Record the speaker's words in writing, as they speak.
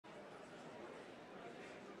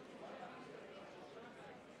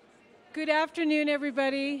Good afternoon,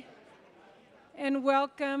 everybody, and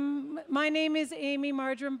welcome. My name is Amy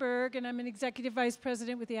Marjoram Berg, and I'm an Executive Vice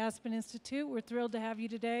President with the Aspen Institute. We're thrilled to have you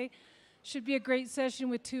today. Should be a great session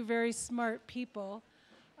with two very smart people.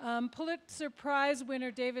 Pulitzer Prize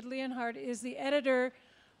winner David Leonhardt is the editor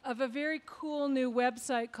of a very cool new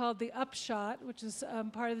website called The Upshot, which is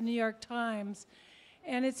part of the New York Times.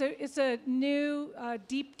 And it's a new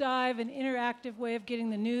deep dive and interactive way of getting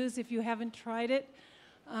the news. If you haven't tried it,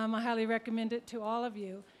 I highly recommend it to all of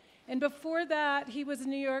you. And before that, he was a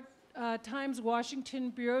New York Times Washington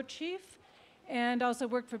bureau chief and also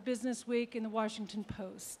worked for Business Week and the Washington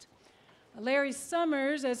Post. Larry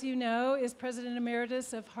Summers, as you know, is President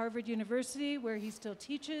Emeritus of Harvard University, where he still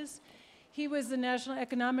teaches. He was the National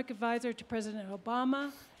Economic Advisor to President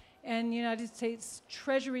Obama and United States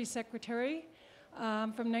Treasury Secretary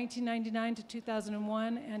from 1999 to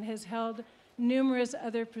 2001, and has held numerous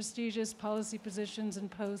other prestigious policy positions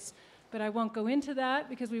and posts, but I won't go into that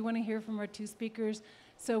because we want to hear from our two speakers.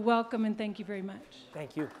 So welcome and thank you very much.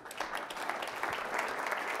 Thank you.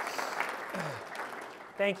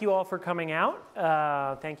 Thank you all for coming out.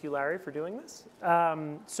 Thank you, Larry, for doing this.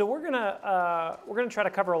 So we're gonna try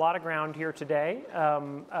to cover a lot of ground here today,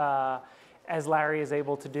 as Larry is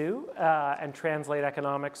able to do, and translate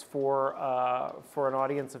economics for an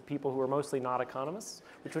audience of people who are mostly not economists,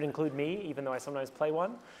 which would include me, even though I sometimes play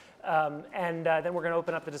one. Then we're going to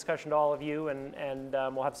open up the discussion to all of you, and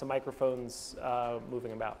we'll have some microphones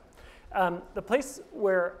moving about. The place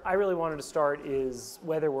where I really wanted to start is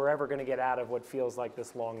whether we're ever going to get out of what feels like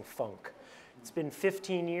this long funk. It's been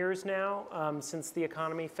 15 years now since the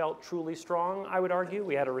economy felt truly strong, I would argue.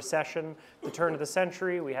 We had a recession at the turn of the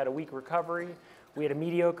century. We had a weak recovery. We had a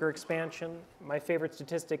mediocre expansion. My favorite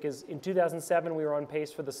statistic is in 2007, we were on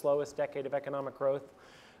pace for the slowest decade of economic growth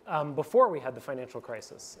before we had the financial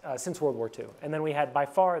crisis, since World War II. And then we had by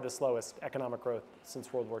far the slowest economic growth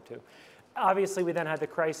since World War II. Obviously, we then had the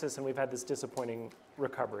crisis, and we've had this disappointing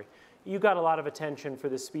recovery. You got a lot of attention for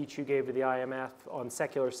the speech you gave to the IMF on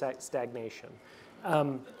secular stagnation.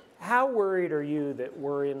 How worried are you that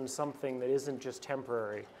we're in something that isn't just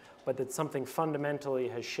temporary, but that something fundamentally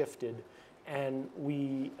has shifted, and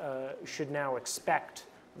we should now expect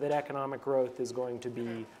that economic growth is going to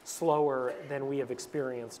be slower than we have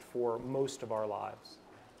experienced for most of our lives?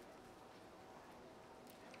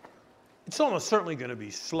 It's almost certainly going to be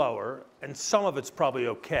slower, and some of it's probably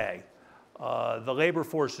okay. The labor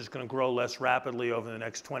force is going to grow less rapidly over the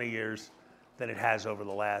next 20 years than it has over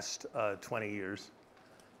the last 20 years.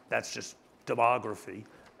 That's just demography,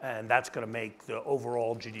 and that's going to make the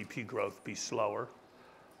overall GDP growth be slower.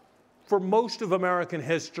 For most of American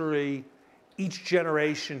history, each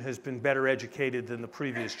generation has been better educated than the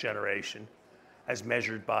previous generation, as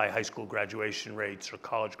measured by high school graduation rates or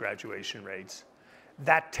college graduation rates.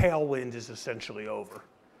 That tailwind is essentially over,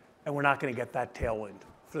 and we're not going to get that tailwind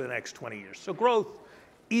for the next 20 years. So growth,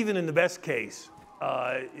 even in the best case,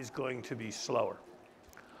 is going to be slower.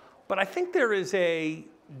 But I think there is a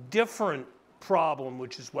different problem,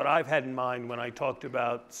 which is what I've had in mind when I talked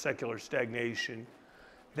about secular stagnation,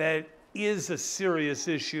 that is a serious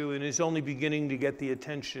issue and is only beginning to get the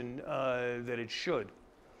attention that it should.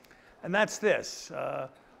 And that's this.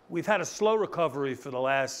 We've had a slow recovery for the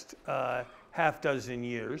last half dozen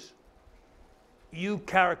years. You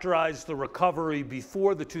characterized the recovery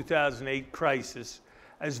before the 2008 crisis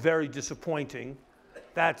as very disappointing.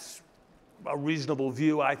 That's a reasonable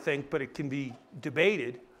view, I think, but it can be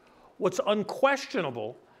debated. What's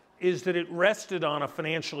unquestionable is that it rested on a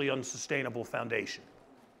financially unsustainable foundation.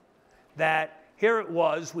 That here it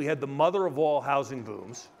was, we had the mother of all housing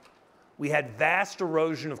booms. We had vast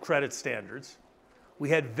erosion of credit standards. We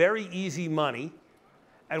had very easy money,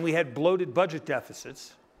 and we had bloated budget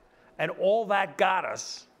deficits. And all that got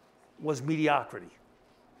us was mediocrity.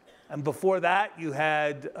 And before that, you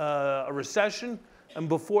had a recession. And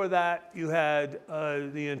before that, you had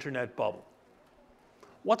the internet bubble.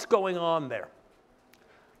 What's going on there?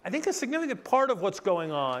 I think a significant part of what's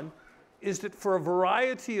going on is that for a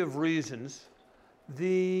variety of reasons,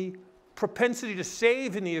 the propensity to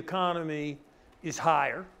save in the economy is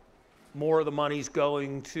higher. More of the money's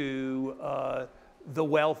going to the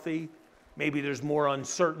wealthy. Maybe there's more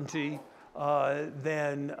uncertainty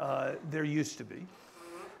than there used to be.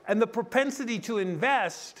 And the propensity to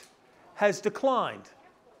invest has declined.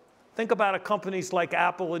 Think about companies like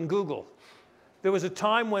Apple and Google. There was a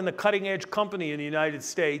time when the cutting-edge company in the United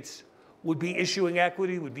States would be issuing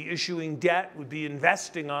equity, would be issuing debt, would be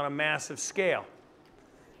investing on a massive scale.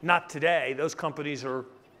 Not today. Those companies are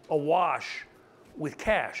awash with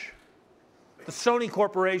cash. The Sony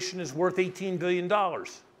Corporation is worth $18 billion.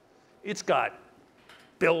 It's got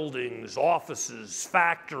buildings, offices,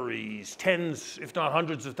 factories, tens, if not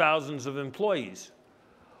hundreds of thousands of employees.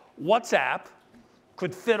 WhatsApp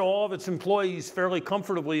could fit all of its employees fairly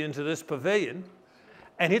comfortably into this pavilion,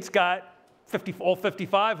 and it's got all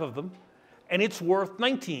 55 of them, and it's worth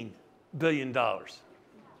 $19 billion.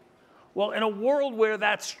 Well, in a world where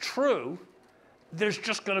that's true, there's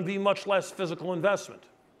just going to be much less physical investment.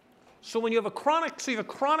 So when you have a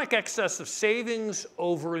chronic excess of savings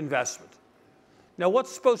over investment. Now,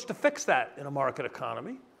 what's supposed to fix that in a market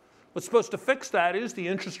economy? What's supposed to fix that is the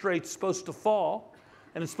interest rate's supposed to fall,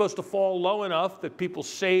 and it's supposed to fall low enough that people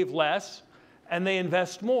save less and they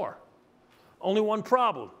invest more. Only one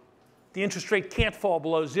problem. The interest rate can't fall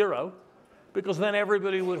below zero, because then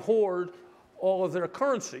everybody would hoard all of their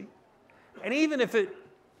currency. And even if it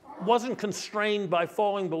wasn't constrained by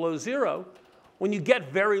falling below zero, when you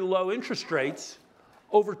get very low interest rates,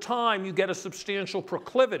 over time you get a substantial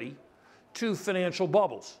proclivity to financial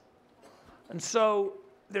bubbles. And so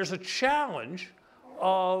there's a challenge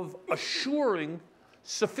of assuring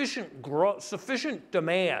sufficient growth, sufficient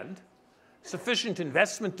demand, sufficient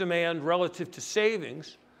investment demand relative to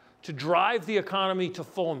savings to drive the economy to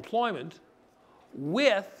full employment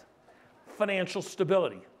with financial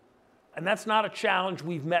stability. And that's not a challenge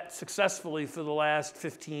we've met successfully for the last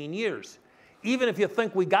 15 years. Even if you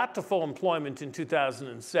think we got to full employment in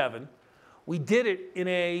 2007, we did it in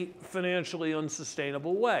a financially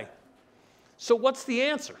unsustainable way. So what's the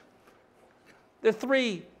answer? There are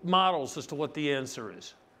three models as to what the answer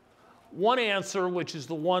is. One answer, which is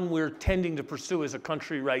the one we're tending to pursue as a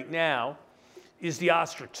country right now, is the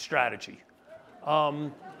ostrich strategy.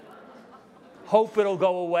 Hope it'll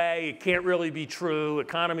go away. It can't really be true.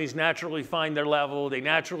 Economies naturally find their level. They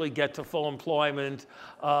naturally get to full employment.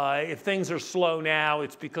 If things are slow now,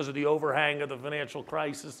 it's because of the overhang of the financial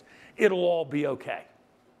crisis. It'll all be okay.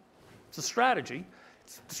 It's a strategy.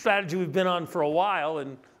 It's the strategy we've been on for a while,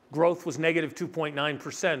 and growth was negative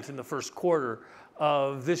 2.9% in the first quarter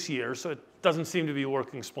of this year, so it doesn't seem to be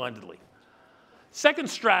working splendidly. Second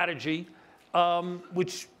strategy,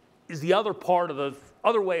 which is the other part of the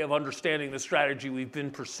other way of understanding the strategy we've been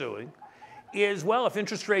pursuing, is, well, if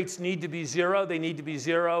interest rates need to be zero, they need to be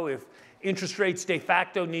zero. If interest rates de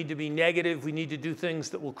facto need to be negative, we need to do things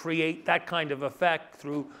that will create that kind of effect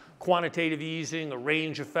through quantitative easing, a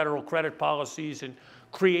range of federal credit policies, and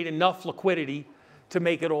create enough liquidity to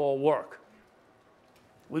make it all work.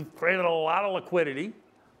 We've created a lot of liquidity.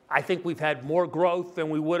 I think we've had more growth than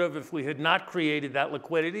we would have if we had not created that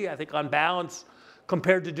liquidity. I think on balance,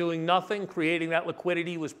 compared to doing nothing, creating that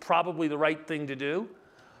liquidity was probably the right thing to do.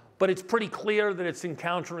 But it's pretty clear that it's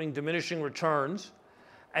encountering diminishing returns,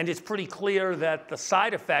 and it's pretty clear that the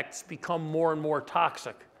side effects become more and more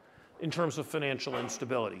toxic in terms of financial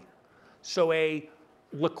instability. So a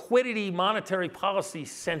liquidity monetary policy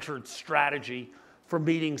centered strategy for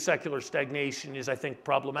meeting secular stagnation is, I think,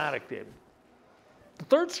 problematic, David. The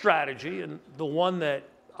third strategy, and the one that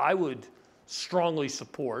I would strongly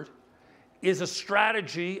support, is a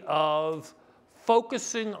strategy of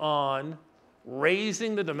focusing on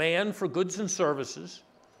raising the demand for goods and services,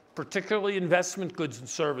 particularly investment goods and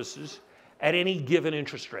services, at any given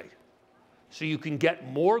interest rate. So you can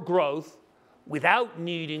get more growth without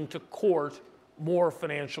needing to court more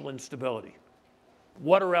financial instability.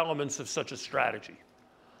 What are elements of such a strategy?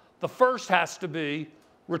 The first has to be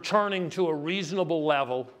returning to a reasonable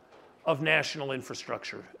level of national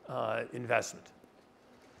infrastructure investment.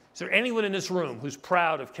 Is there anyone in this room who's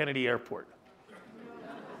proud of Kennedy Airport?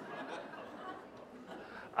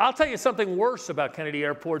 I'll tell you something worse about Kennedy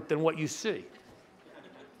Airport than what you see.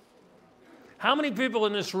 How many people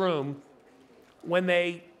in this room, when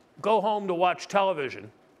they go home to watch television,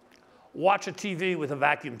 watch a TV with a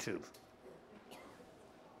vacuum tube?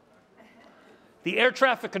 The air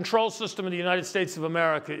traffic control system in the United States of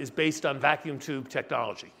America is based on vacuum tube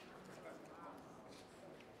technology.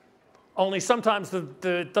 Only sometimes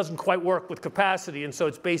it doesn't quite work with capacity, and so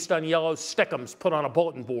it's based on yellow stickums put on a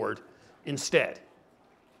bulletin board instead.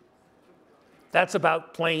 That's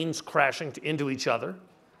about planes crashing into each other.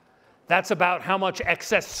 That's about how much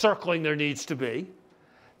excess circling there needs to be.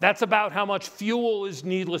 That's about how much fuel is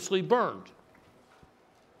needlessly burned.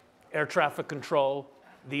 Air traffic control,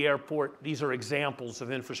 the airport, these are examples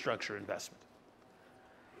of infrastructure investment.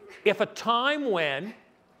 If a time when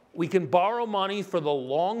we can borrow money for the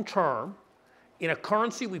long term in a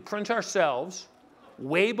currency we print ourselves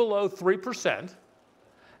way below 3%,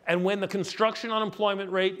 and when the construction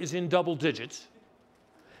unemployment rate is in double digits,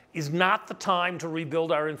 is not the time to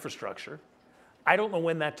rebuild our infrastructure. I don't know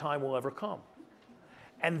when that time will ever come.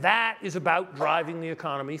 And that is about driving the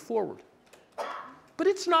economy forward. But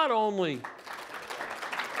it's not only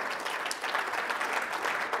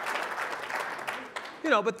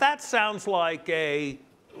But that sounds like a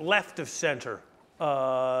left of center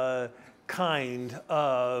kind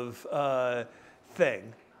of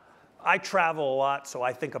thing. I travel a lot, so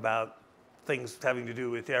I think about things having to do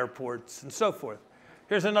with airports and so forth.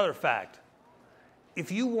 Here's another fact.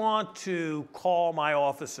 If you want to call my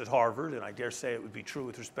office at Harvard, and I dare say it would be true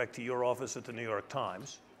with respect to your office at the New York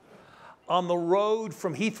Times, on the road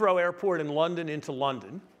from Heathrow Airport in London into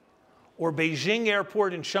London, or Beijing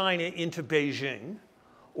Airport in China into Beijing,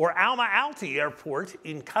 or Alma-Ati Airport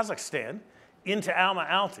in Kazakhstan into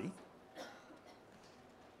Alma-Ati,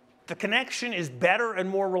 the connection is better and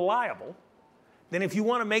more reliable than if you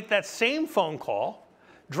want to make that same phone call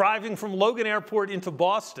driving from Logan Airport into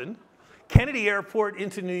Boston, Kennedy Airport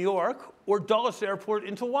into New York, or Dulles Airport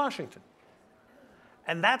into Washington.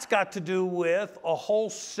 And that's got to do with a whole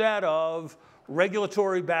set of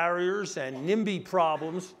regulatory barriers and NIMBY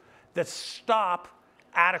problems that stop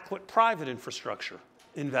adequate private infrastructure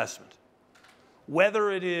investment.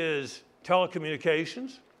 Whether it is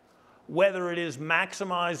telecommunications, whether it is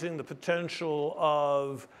maximizing the potential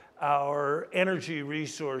of our energy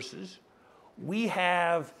resources, we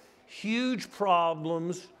have huge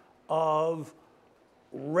problems of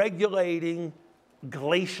regulating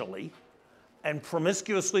glacially and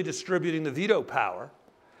promiscuously distributing the veto power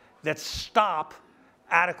that stop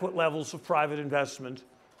adequate levels of private investment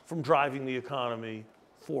from driving the economy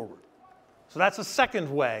forward. So that's a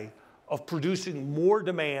second way of producing more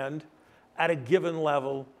demand at a given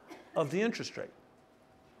level of the interest rate.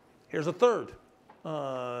 Here's a third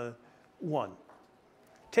one.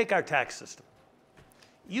 Take our tax system.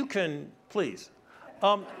 You can, please.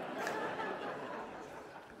 Let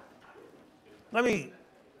me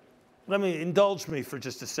indulge me for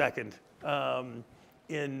just a second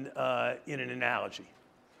in an analogy.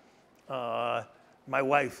 My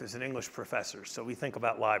wife is an English professor, so we think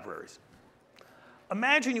about libraries.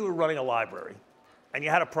 Imagine you were running a library and you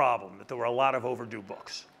had a problem that there were a lot of overdue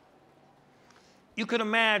books. You could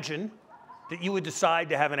imagine that you would decide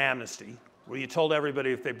to have an amnesty where you told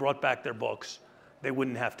everybody if they brought back their books, they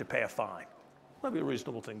wouldn't have to pay a fine. That'd be a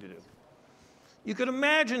reasonable thing to do. You could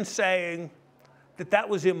imagine saying that that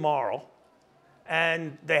was immoral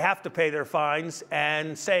and they have to pay their fines,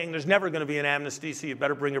 and saying there's never going to be an amnesty, so you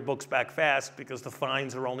better bring your books back fast because the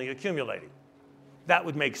fines are only accumulating. That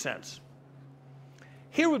would make sense.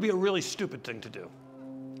 Here would be a really stupid thing to do.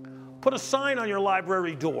 Put a sign on your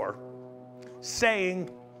library door saying,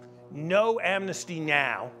 no amnesty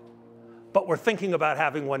now, but we're thinking about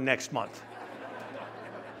having one next month.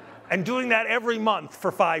 And doing that every month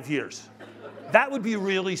for 5 years. That would be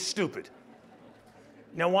really stupid.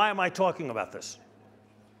 Now, why am I talking about this?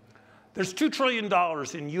 There's $2 trillion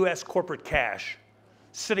in US corporate cash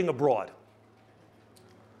sitting abroad.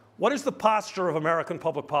 What is the posture of American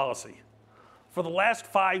public policy? For the last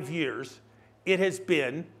 5 years, it has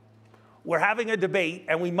been, we're having a debate,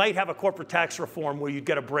 and we might have a corporate tax reform where you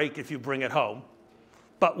get a break if you bring it home,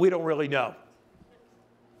 but we don't really know.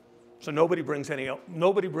 So nobody brings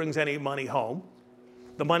any money home.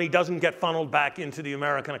 The money doesn't get funneled back into the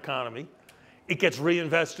American economy. It gets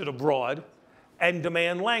reinvested abroad, and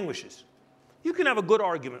demand languishes. You can have a good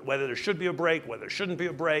argument whether there should be a break, whether there shouldn't be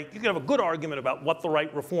a break. You can have a good argument about what the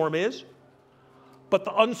right reform is. But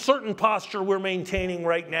the uncertain posture we're maintaining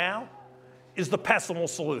right now is the pessimal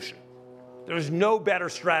solution. There is no better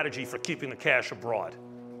strategy for keeping the cash abroad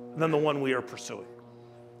than the one we are pursuing.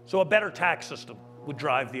 So a better tax system would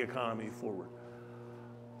drive the economy forward.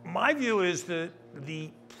 My view is that the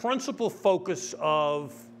principal focus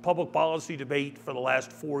of public policy debate for the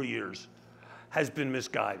last 4 years has been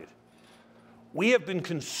misguided. We have been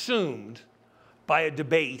consumed by a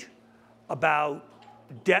debate about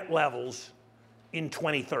debt levels in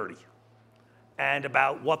 2030 and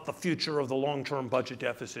about what the future of the long-term budget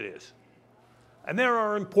deficit is. And there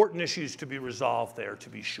are important issues to be resolved there, to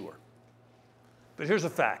be sure. But here's a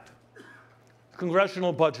fact. The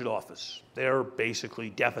Congressional Budget Office, they're basically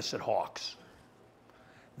deficit hawks.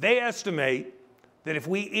 They estimate that if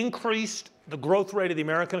we increased the growth rate of the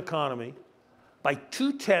American economy by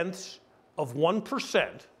 0.2%,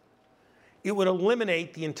 it would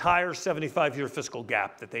eliminate the entire 75-year fiscal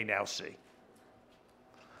gap that they now see.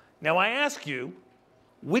 Now I ask you,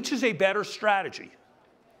 which is a better strategy?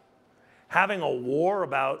 Having a war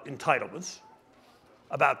about entitlements,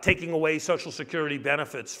 about taking away Social Security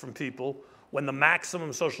benefits from people when the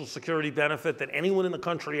maximum Social Security benefit that anyone in the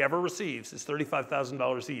country ever receives is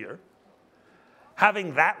 $35,000 a year,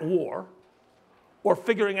 having that war, or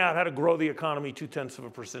figuring out how to grow the economy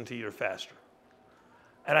 0.2% a year faster?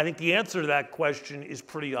 And I think the answer to that question is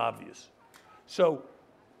pretty obvious. So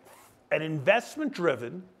an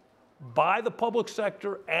investment-driven, by the public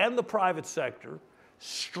sector and the private sector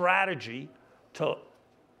strategy to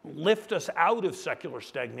lift us out of secular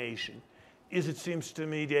stagnation is, it seems to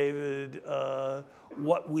me, David,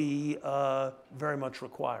 what we very much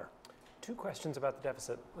require. Two questions about the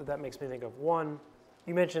deficit that makes me think of. One,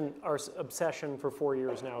 you mentioned our obsession for 4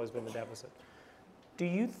 years now has been the deficit. Do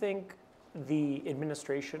you think the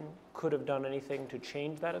administration could have done anything to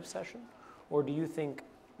change that obsession? Or do you think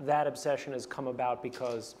that obsession has come about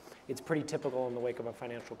because it's pretty typical in the wake of a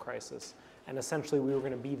financial crisis, and essentially we were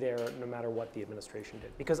going to be there no matter what the administration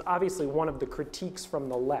did? Because obviously one of the critiques from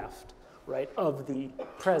the left, right, of the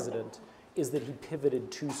president is that he pivoted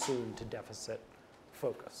too soon to deficit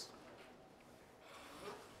focus.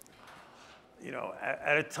 You know,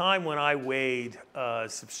 at a time when I weighed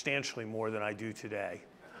substantially more than I do today,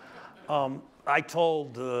 I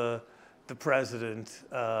told the president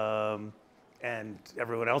and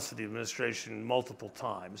everyone else in the administration multiple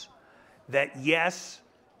times that yes,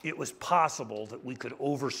 it was possible that we could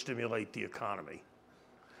overstimulate the economy.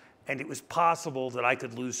 And it was possible that I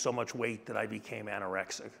could lose so much weight that I became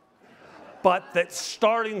anorexic. But that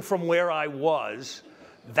starting from where I was,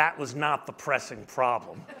 that was not the pressing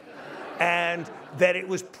problem. And that it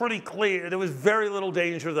was pretty clear, there was very little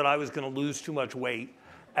danger that I was going to lose too much weight,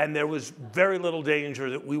 and there was very little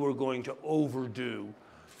danger that we were going to overdo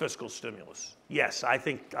fiscal stimulus. Yes, I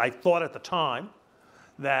thought at the time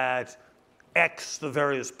that X the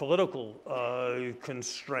various political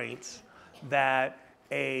constraints, that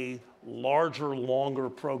a larger, longer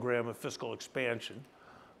program of fiscal expansion,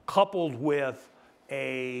 coupled with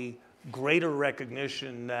a greater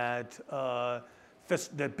recognition that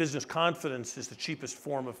that business confidence is the cheapest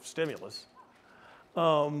form of stimulus,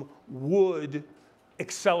 would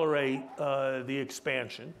accelerate the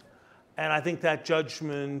expansion. And I think that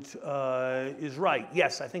judgment is right.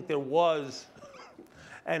 Yes, I think there was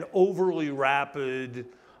an overly rapid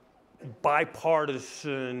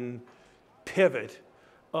bipartisan pivot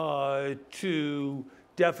to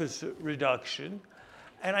deficit reduction.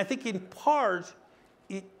 And I think in part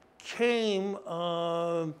it came,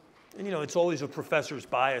 and, you know, it's always a professor's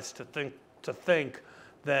bias to think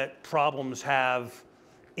that problems have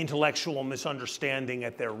intellectual misunderstanding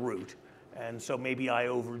at their root. And so maybe I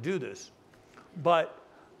overdo this. But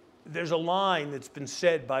there's a line that's been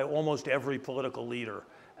said by almost every political leader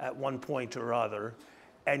at one point or other,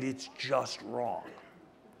 and it's just wrong.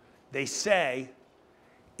 They say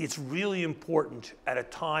it's really important at a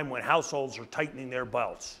time when households are tightening their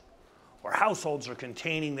belts or households are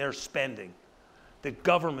containing their spending, that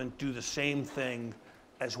government do the same thing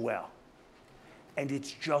as well. And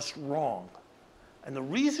it's just wrong. And the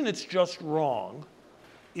reason it's just wrong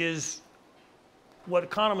is what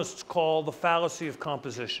economists call the fallacy of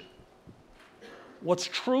composition. What's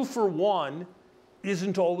true for one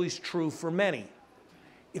isn't always true for many.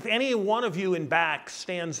 If any one of you in back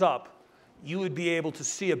stands up, you would be able to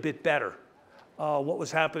see a bit better what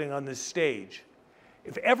was happening on this stage.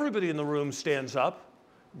 If everybody in the room stands up,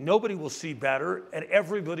 nobody will see better, and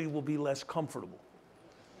everybody will be less comfortable.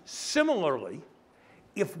 Similarly,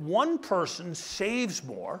 if one person saves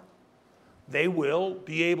more, they will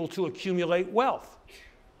be able to accumulate wealth.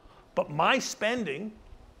 But my spending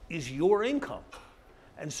is your income.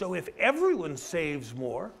 And so if everyone saves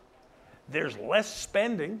more, there's less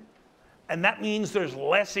spending, and that means there's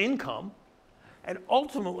less income, and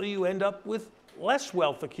ultimately you end up with less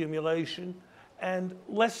wealth accumulation and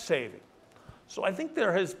less saving. So I think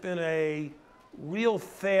there has been a real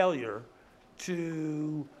failure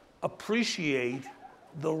to appreciate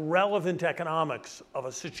the relevant economics of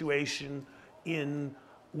a situation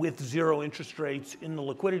with zero interest rates in the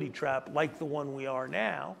liquidity trap like the one we are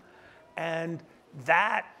now. And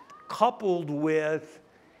that, coupled with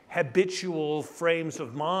habitual frames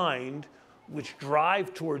of mind which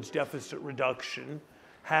drive towards deficit reduction,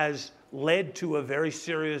 has led to a very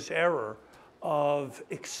serious error of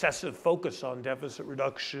excessive focus on deficit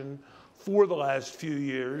reduction for the last few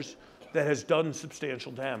years that has done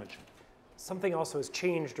substantial damage. Something also has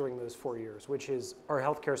changed during those 4 years, which is our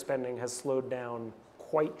healthcare spending has slowed down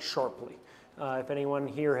quite sharply. If anyone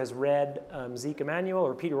here has read Zeke Emanuel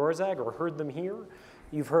or Peter Orszag or heard them here,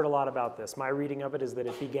 you've heard a lot about this. My reading of it is that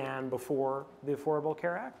it began before the Affordable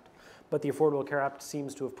Care Act, but the Affordable Care Act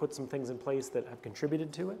seems to have put some things in place that have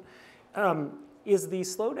contributed to it. Is the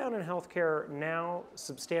slowdown in healthcare now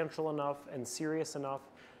substantial enough and serious enough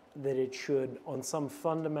that it should, on some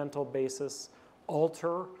fundamental basis,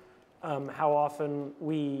 alter how often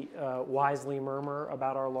we wisely murmur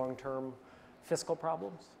about our long-term fiscal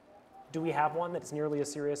problems? Do we have one that's nearly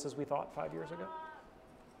as serious as we thought 5 years ago?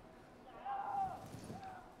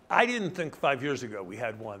 I didn't think 5 years ago we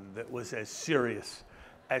had one that was as serious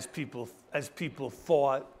as people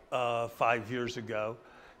thought 5 years ago,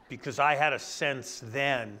 because I had a sense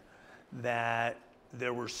then that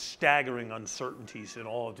there were staggering uncertainties in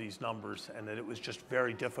all of these numbers, and that it was just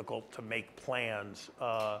very difficult to make plans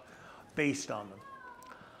based on them.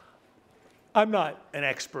 I'm not an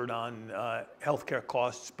expert on healthcare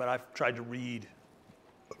costs, but I've tried to read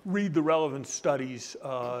the relevant studies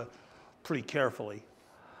pretty carefully.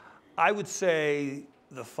 I would say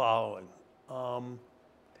the following.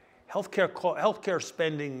 Healthcare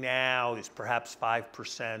spending now is perhaps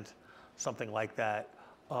 5%, something like that,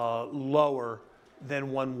 lower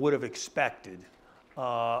than one would have expected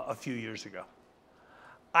a few years ago.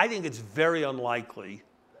 I think it's very unlikely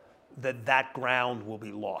that that ground will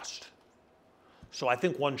be lost. So I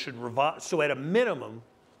think one should revise, so at a minimum,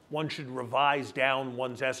 one should revise down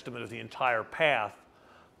one's estimate of the entire path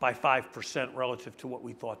by 5% relative to what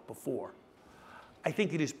we thought before. I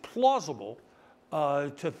think it is plausible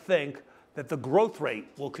to think that the growth rate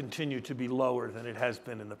will continue to be lower than it has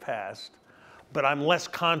been in the past, but I'm less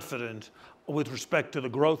confident with respect to the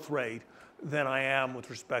growth rate than I am with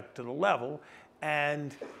respect to the level.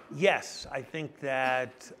 And yes, I think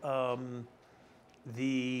that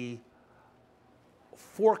the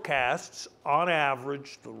forecasts, on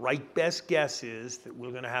average, the right best guess is that we're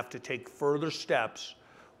going to have to take further steps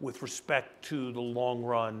with respect to the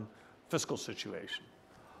long-run fiscal situation.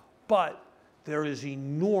 But there is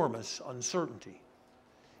enormous uncertainty.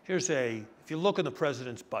 If you look in the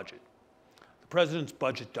president's budget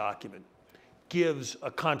document gives a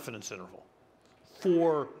confidence interval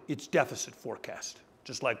for its deficit forecast.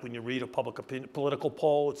 Just like when you read a political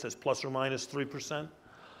poll, it says plus or minus 3%.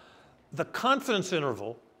 The confidence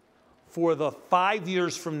interval for the 5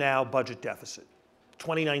 years from now budget deficit,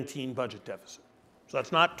 2019 budget deficit. So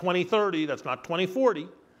that's not 2030, that's not 2040,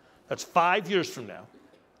 that's 5 years from now.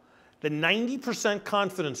 The 90%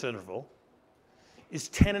 confidence interval is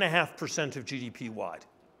 10.5% of GDP wide.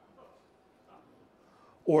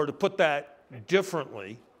 Or to put that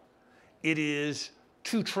differently, it is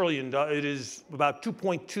 $2 trillion, it is about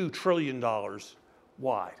 $2.2 trillion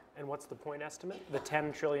wide. And what's the point estimate? The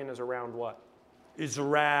 10 trillion is around what? Is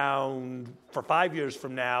around, for 5 years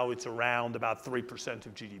from now, it's around about 3%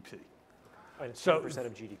 of GDP. And it's 10%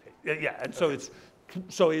 of GDP. Yeah, and Okay.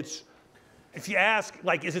 so it's, if you ask,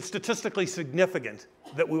 like, is it statistically significant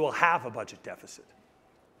that we will have a budget deficit?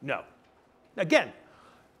 No. Again,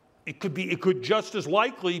 it could just as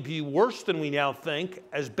likely be worse than we now think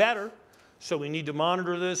as better. So we need to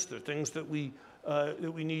monitor this. There are things that we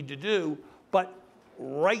need to do. But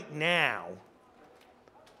right now,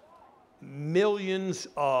 millions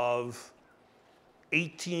of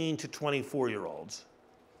 18 to 24-year-olds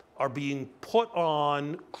are being put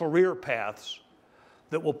on career paths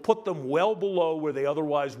that will put them well below where they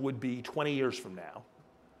otherwise would be 20 years from now,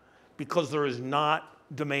 because there is not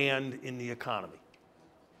demand in the economy.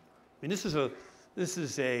 I mean, this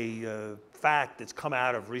is a fact that's come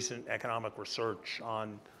out of recent economic research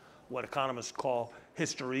on what economists call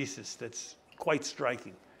hysteresis that's quite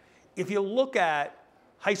striking. If you look at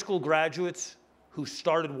high school graduates who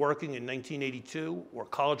started working in 1982, or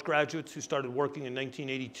college graduates who started working in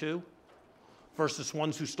 1982, versus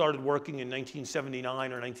ones who started working in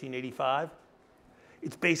 1979 or 1985,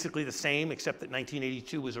 it's basically the same, except that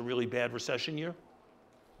 1982 was a really bad recession year.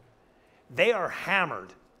 They are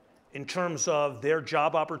hammered in terms of their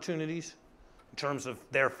job opportunities, in terms of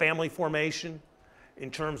their family formation,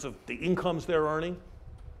 in terms of the incomes they're earning,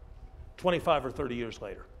 25 or 30 years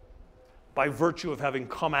later, by virtue of having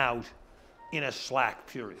come out in a slack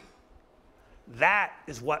period. That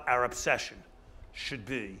is what our obsession should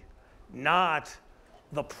be, not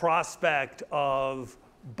the prospect of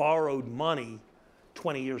borrowed money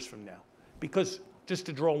 20 years from now. Because, just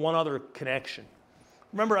to draw one other connection,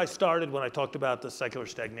 remember I started when I talked about the secular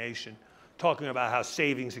stagnation, talking about how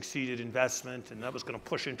savings exceeded investment and that was going to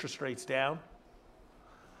push interest rates down?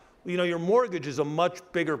 Well, you know, your mortgage is a much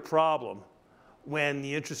bigger problem when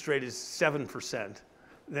the interest rate is 7%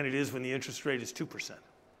 than it is when the interest rate is 2%.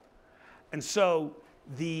 And so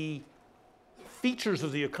the features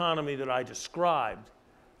of the economy that I described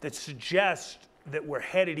that suggest that we're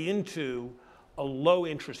headed into a low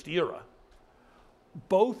interest era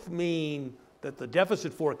both mean that the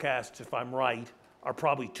deficit forecasts, if I'm right, are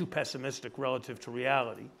probably too pessimistic relative to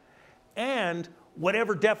reality. And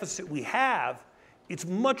whatever deficit we have, it's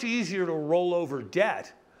much easier to roll over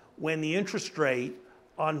debt when the interest rate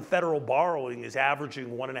on federal borrowing is averaging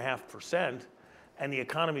 1.5% and the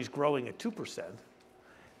economy is growing at 2%,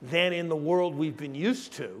 than in the world we've been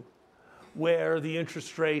used to, where the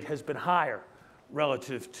interest rate has been higher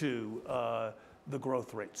relative to the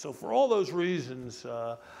growth rate. So for all those reasons,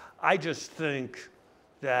 I just think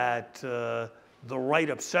that the right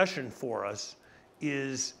obsession for us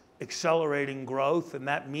is accelerating growth, and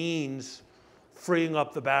that means freeing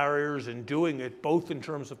up the barriers and doing it both in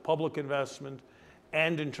terms of public investment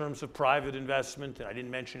and in terms of private investment, and I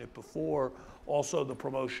didn't mention it before, also the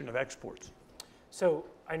promotion of exports. So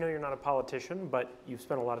I know you're not a politician, but you've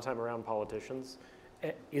spent a lot of time around politicians.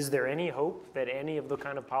 Is there any hope that any of the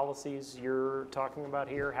kind of policies you're talking about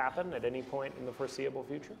here happen at any point in the foreseeable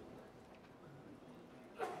future?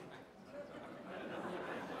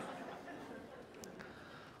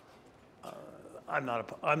 I'm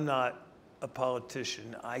not a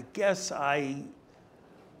politician. I guess I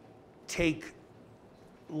take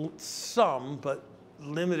some, but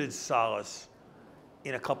limited solace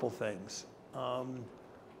in a couple things.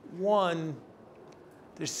 One,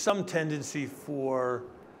 there's some tendency for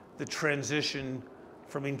the transition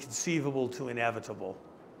from inconceivable to inevitable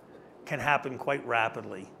can happen quite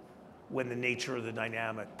rapidly when the nature of the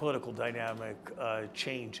political dynamic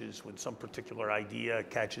changes, when some particular idea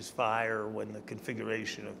catches fire, when the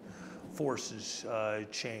configuration of forces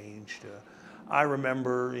changed. I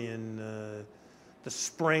remember in the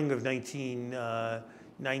spring of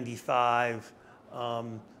 1995,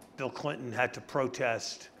 Bill Clinton had to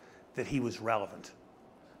protest that he was relevant,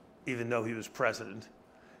 even though he was president.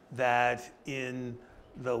 That in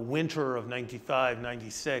the winter of 95,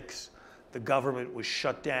 96, the government was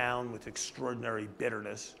shut down with extraordinary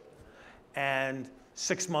bitterness. And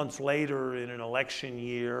 6 months later, in an election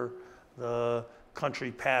year, the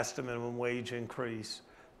country passed a minimum wage increase,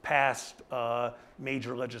 passed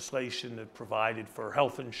major legislation that provided for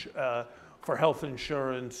health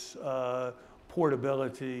insurance,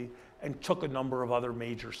 portability, and took a number of other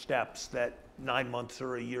major steps that 9 months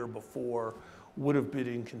or a year before would have been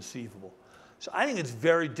inconceivable. So I think it's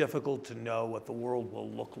very difficult to know what the world will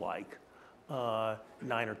look like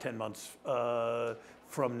 9 or 10 months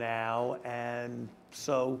from now, and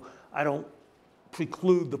so I don't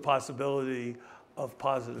preclude the possibility of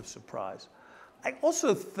positive surprise. I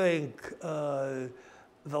also think the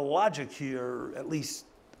logic here, at least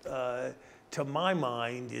to my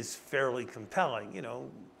mind, is fairly compelling. You know,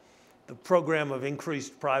 the program of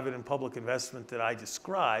increased private and public investment that I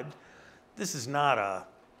described, this is not a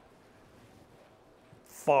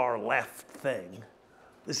far left thing.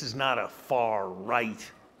 This is not a far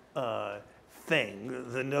right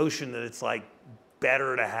thing. The notion that it's like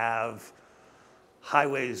better to have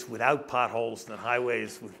highways without potholes than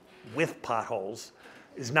highways with potholes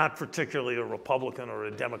is not particularly a Republican or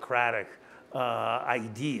a Democratic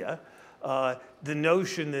idea. The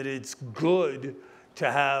notion that it's good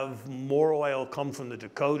to have more oil come from the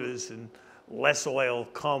Dakotas and less oil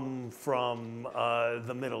come from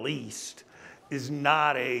the Middle East is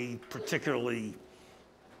not a particularly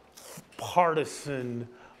partisan,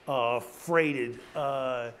 freighted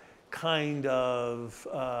kind of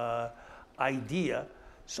idea.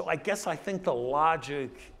 So I guess I think the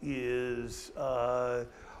logic is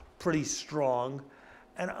pretty strong.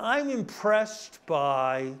 And I'm impressed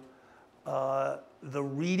by the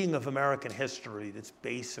reading of American history that's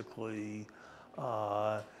basically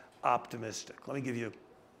optimistic. Let me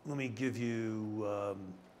give you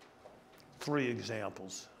 3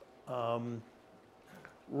 examples.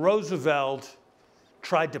 Roosevelt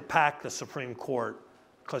tried to pack the Supreme Court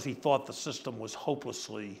because he thought the system was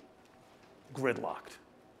hopelessly gridlocked.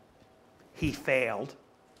 He failed,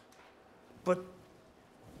 but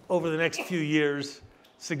over the next few years,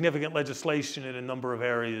 significant legislation in a number of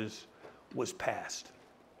areas was passed.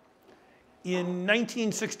 In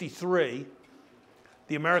 1963,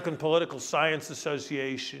 the American Political Science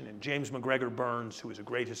Association and James McGregor Burns, who is a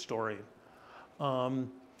great historian,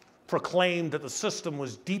 proclaimed that the system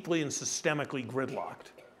was deeply and systemically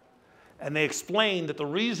gridlocked. And they explained that the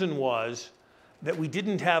reason was that we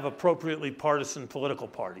didn't have appropriately partisan political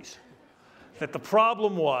parties. That the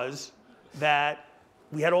problem was that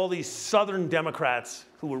we had all these Southern Democrats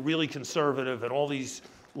who were really conservative and all these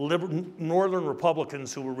Northern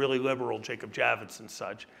Republicans who were really liberal, Jacob Javits and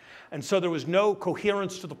such. And so there was no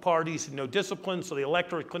coherence to the parties and no discipline, so the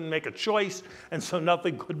electorate couldn't make a choice, and so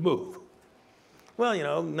nothing could move. Well, you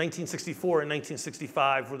know, 1964 and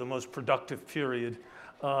 1965 were the most productive period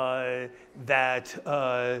in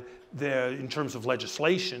terms of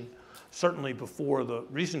legislation, certainly before the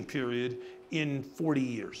recent period, in 40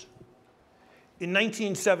 years. In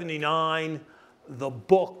 1979, the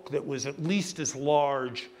book that was at least as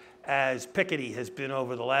large as Piketty has been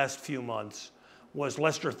over the last few months was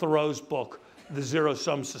Lester Thoreau's book, The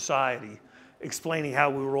Zero-Sum Society, explaining how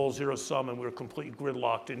we were all zero-sum and we were completely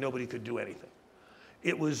gridlocked and nobody could do anything.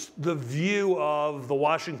 It was the view of the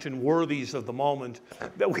Washington worthies of the moment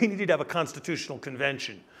that we needed to have a constitutional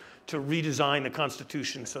convention to redesign the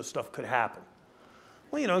Constitution so stuff could happen.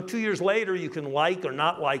 Well, 2 years later, you can like or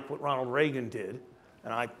not like what Ronald Reagan did,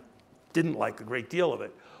 and I didn't like a great deal of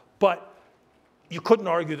it, but you couldn't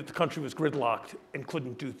argue that the country was gridlocked and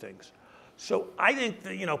couldn't do things. So I think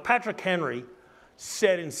that, Patrick Henry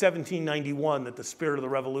said in 1791 that the spirit of the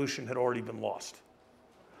revolution had already been lost.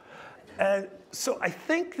 And so I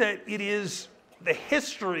think that it is the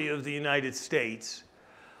history of the United States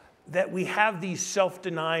that we have these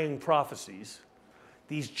self-denying prophecies,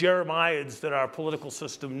 these Jeremiads that our political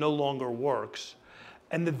system no longer works,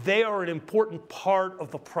 and that they are an important part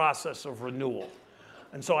of the process of renewal.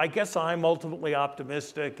 And so I guess I'm ultimately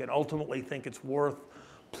optimistic and ultimately think it's worth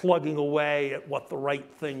plugging away at what the right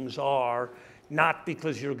things are, not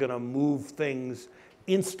because you're going to move things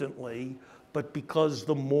instantly, but because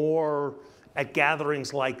the more at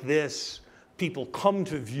gatherings like this people come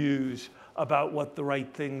to views about what the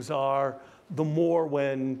right things are, the more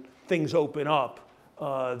when things open up,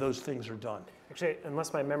 those things are done. Actually,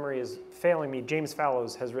 unless my memory is failing me, James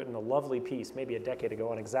Fallows has written a lovely piece, maybe a decade ago,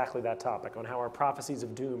 on exactly that topic, on how our prophecies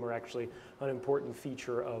of doom are actually an important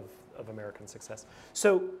feature of American success.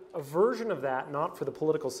 So a version of that, not for the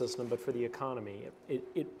political system, but for the economy,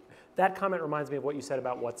 that comment reminds me of what you said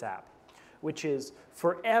about WhatsApp, which is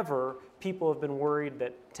forever people have been worried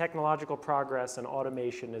that technological progress and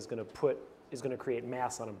automation is going to create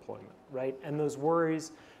mass unemployment, right? And those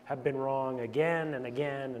worries have been wrong again and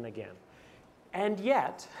again and again. And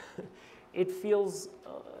yet, it feels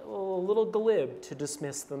a little glib to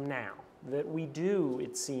dismiss them now. That we do,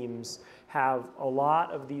 it seems, have a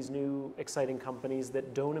lot of these new exciting companies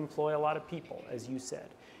that don't employ a lot of people, as you said.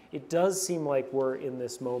 It does seem like we're in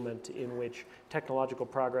this moment in which technological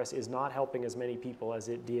progress is not helping as many people as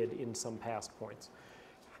it did in some past points.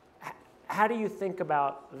 How do you think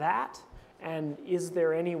about that? And is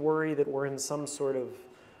there any worry that we're in some sort of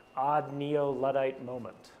odd neo-Luddite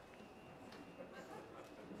moment?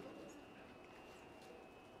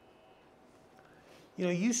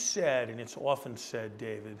 You said, and it's often said,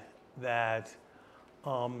 David, that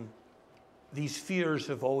these fears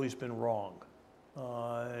have always been wrong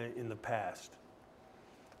in the past.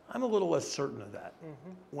 I'm a little less certain of that.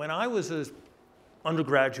 Mm-hmm. When I was an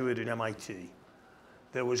undergraduate at MIT,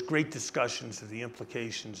 there was great discussions of the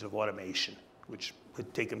implications of automation, which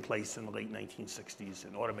had taken place in the late 1960s,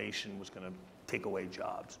 and automation was going to take away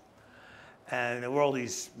jobs. And there were all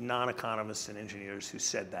these non-economists and engineers who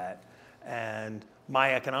said that. And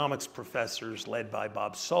my economics professors, led by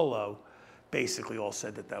Bob Solow, basically all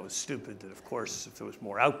said that that was stupid, that of course if there was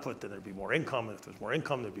more output then there'd be more income, and if there was more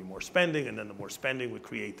income there'd be more spending, and then the more spending would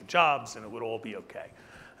create the jobs and it would all be okay.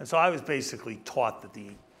 And so I was basically taught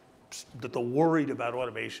that the worried about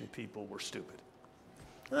automation people were stupid.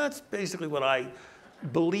 And that's basically what I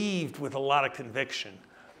believed with a lot of conviction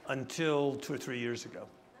until 2 or 3 years ago.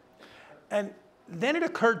 And then it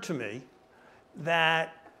occurred to me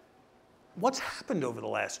that what's happened over the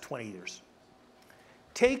last 20 years?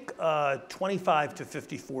 Take 25 to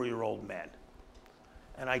 54-year-old men.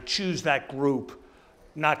 And I choose that group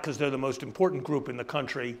not because they're the most important group in the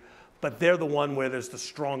country, but they're the one where there's the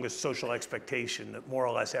strongest social expectation that more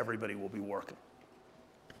or less everybody will be working.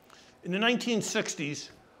 In the 1960s,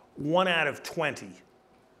 1 out of 20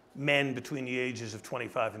 men between the ages of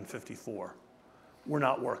 25 and 54 were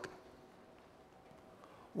not working.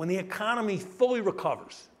 When the economy fully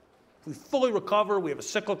recovers, if we fully recover, we have a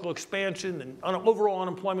cyclical expansion, and overall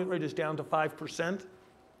unemployment rate is down to 5%,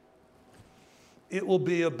 it will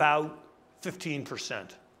be about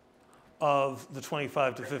 15% of the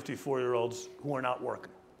 25 to 54-year-olds who are not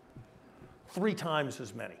working. 3 times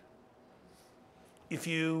as many. If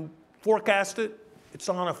you forecast it, it's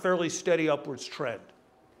on a fairly steady upwards trend.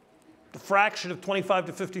 The fraction of 25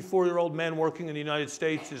 to 54-year-old men working in the United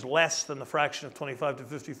States is less than the fraction of 25 to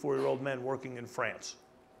 54-year-old men working in France.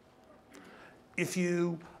 If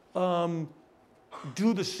you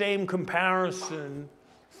do the same comparison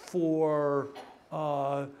for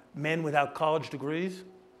men without college degrees,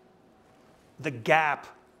 the gap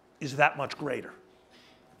is that much greater.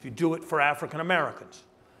 If you do it for African Americans,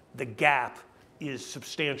 the gap is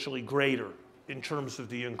substantially greater in terms of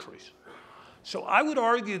the increase. So I would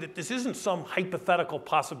argue that this isn't some hypothetical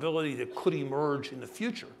possibility that could emerge in the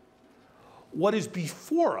future. What is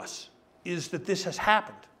before us is that this has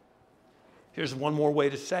happened. Here's one more way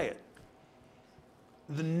to say it.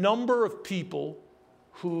 The number of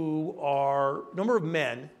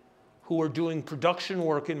men who are doing production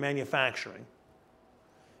work in manufacturing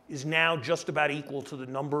is now just about equal to the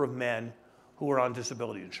number of men who are on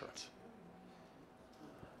disability insurance.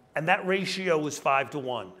 And that ratio was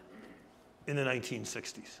 5-to-1 in the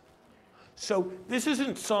 1960s. So this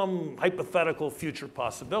isn't some hypothetical future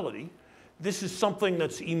possibility. This is something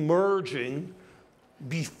that's emerging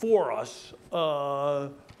before us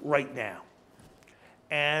right now.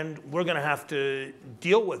 And we're going to have to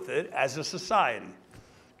deal with it as a society.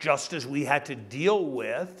 Just as we had to deal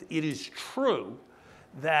with, it is true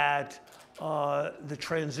that the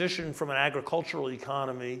transition from an agricultural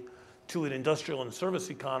economy to an industrial and service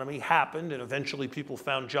economy happened, and eventually people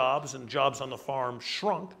found jobs, and jobs on the farm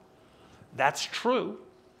shrunk. That's true.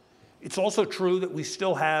 It's also true that we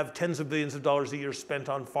still have tens of billions of dollars a year spent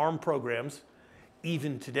on farm programs,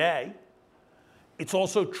 even today. It's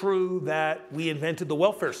also true that we invented the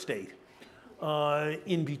welfare state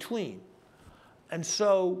in between. And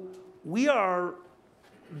so we are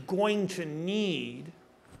going to need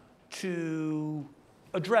to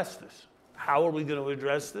address this. How are we going to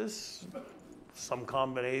address this? Some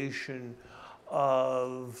combination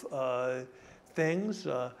of things.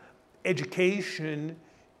 Education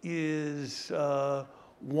is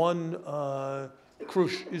one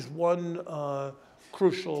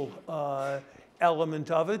crucial element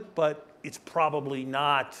of it, but it's probably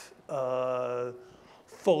not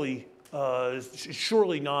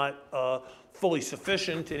surely not fully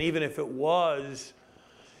sufficient. And even if it was,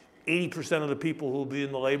 80% of the people who will be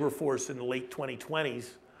in the labor force in the late 2020s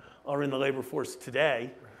are in the labor force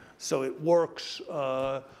today. So it works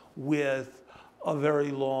with a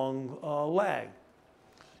very long lag.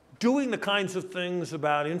 Doing the kinds of things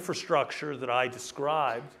about infrastructure that I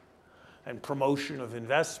described and promotion of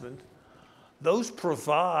investment, those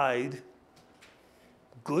provide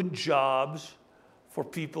good jobs for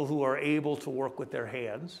people who are able to work with their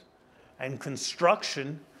hands. And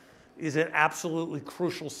construction is an absolutely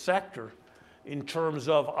crucial sector in terms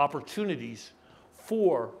of opportunities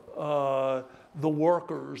for the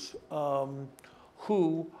workers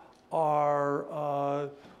who are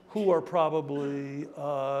probably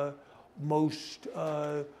most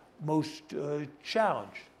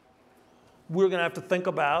challenged. We're going to have to think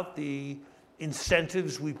about the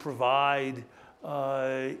incentives we provide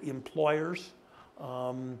employers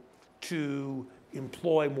to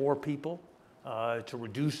employ more people, to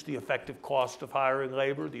reduce the effective cost of hiring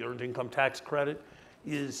labor. The Earned Income Tax Credit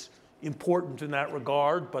is important in that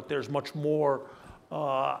regard, but there's much more,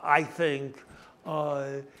 I think,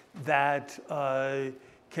 that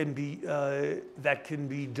can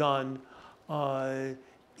be done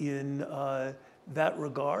in that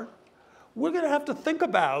regard. We're going to have to think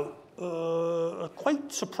about a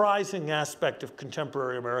quite surprising aspect of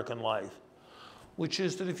contemporary American life, which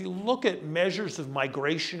is that if you look at measures of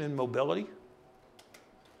migration and mobility,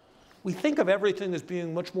 we think of everything as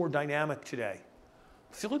being much more dynamic today.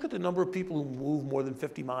 If you look at the number of people who move more than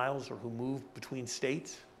 50 miles or who move between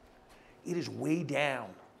states, it is way down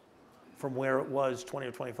from where it was 20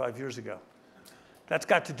 or 25 years ago. That's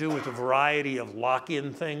got to do with a variety of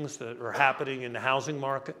lock-in things that are happening in the housing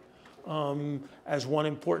market as one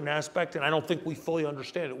important aspect, and I don't think we fully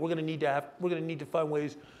understand it. We're going to need to find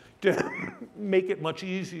ways to make it much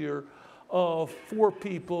easier for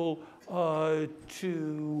people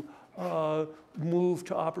to move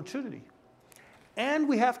to opportunity. And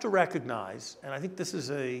we have to recognize, and I think this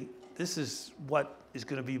is what is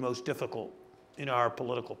going to be most difficult in our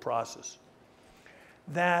political process,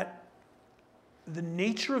 that the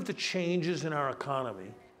nature of the changes in our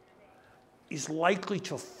economy is likely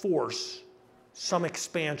to force some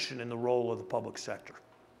expansion in the role of the public sector.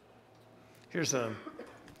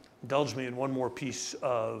 Indulge me in one more piece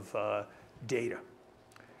of data.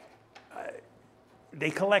 They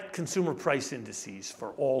collect consumer price indices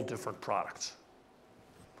for all different products.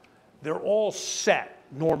 They're all set,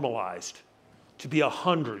 normalized, to be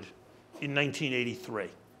 100 in 1983.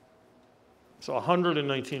 So 100 in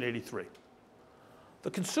 1983.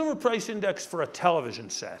 The consumer price index for a television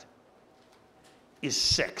set is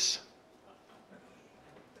 6.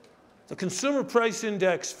 The consumer price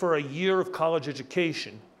index for a year of college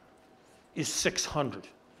education is 600.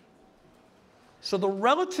 So the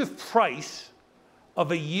relative price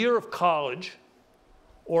of a year of college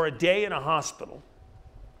or a day in a hospital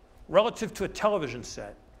relative to a television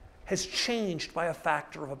set has changed by a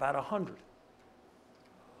factor of about 100.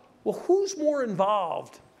 Well, who's more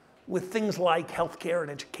involved with things like healthcare and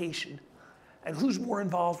education, and who's more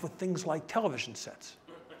involved with things like television sets?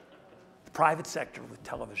 The private sector with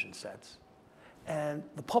television sets, and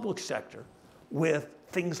the public sector with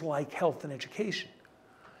things like health and education.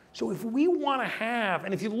 So if we want to have,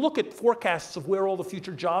 and if you look at forecasts of where all the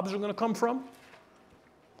future jobs are going to come from,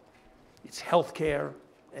 it's healthcare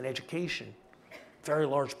and education, very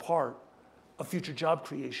large part of future job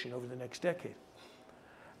creation over the next decade.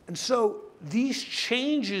 And so these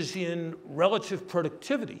changes in relative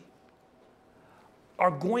productivity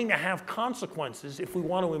are going to have consequences if we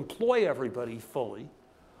want to employ everybody fully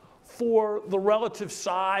for the relative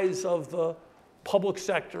size of the public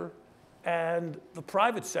sector and the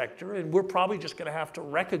private sector. And we're probably just going to have to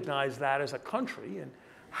recognize that as a country, and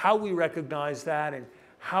how we recognize that and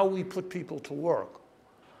how we put people to work.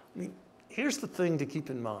 I mean, here's the thing to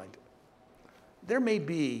keep in mind. There may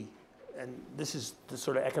be, and this is the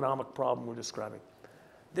sort of economic problem we're describing,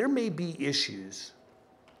 there may be issues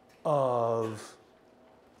of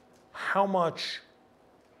how much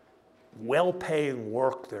well-paying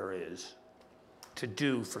work there is to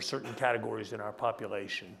do for certain categories in our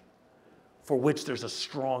population for which there's a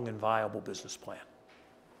strong and viable business plan.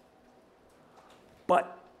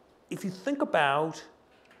 But if you think about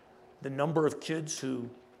the number of kids who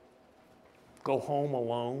go home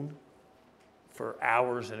alone for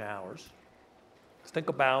hours and hours, think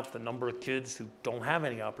about the number of kids who don't have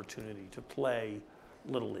any opportunity to play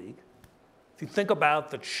Little League. If you think about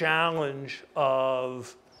the challenge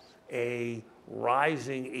of a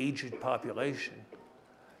rising aged population,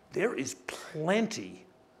 there is plenty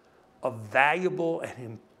of valuable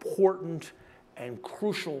and important and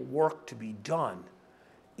crucial work to be done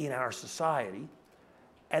in our society,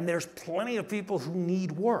 and there's plenty of people who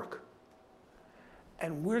need work.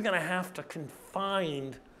 And we're going to have to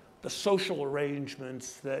confine the social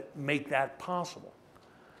arrangements that make that possible.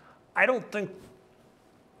 I don't think,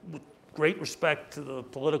 with great respect to the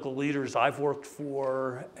political leaders I've worked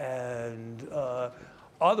for and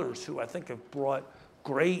others who I think have brought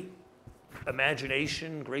great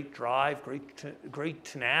imagination, great drive, great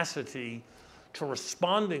tenacity to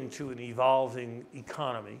responding to an evolving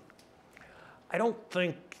economy, I don't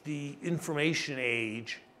think the information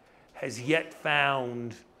age has yet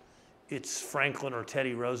found its Franklin or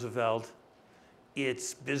Teddy Roosevelt,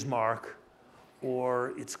 its Bismarck,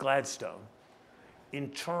 or its Gladstone in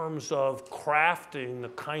terms of crafting the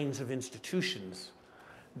kinds of institutions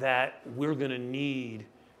that we're going to need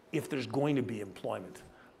if there's going to be employment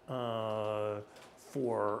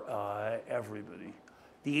for everybody.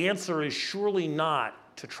 The answer is surely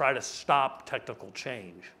not to try to stop technical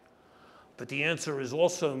change, but the answer is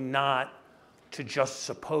also not to just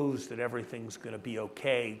suppose that everything's going to be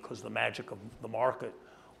okay because the magic of the market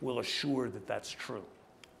will assure that that's true.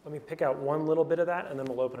 Let me pick out one little bit of that, and then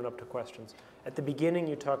we'll open it up to questions. At the beginning,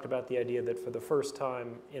 you talked about the idea that for the first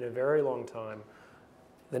time in a very long time,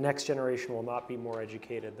 the next generation will not be more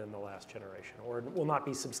educated than the last generation, or will not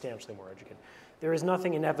be substantially more educated. There is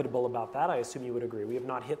nothing inevitable about that. I assume you would agree. We have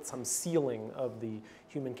not hit some ceiling of the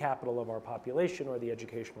human capital of our population or the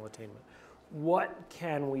educational attainment. What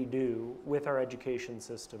can we do with our education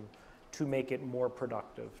system to make it more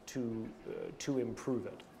productive, to improve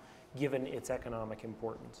it, given its economic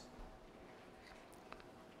importance?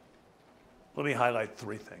 Let me highlight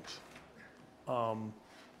three things. One,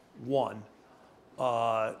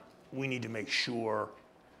 we need to make sure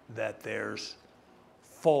that there's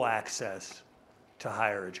full access to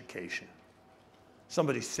higher education.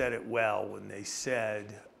 Somebody said it well when they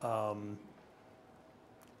said, dumb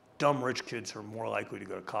rich kids are more likely to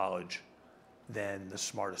go to college than the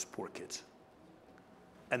smartest poor kids.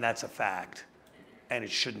 And that's a fact, and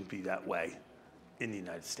it shouldn't be that way in the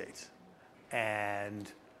United States.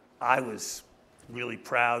 And I was really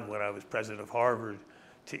proud when I was president of Harvard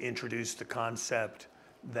to introduce the concept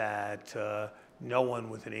that no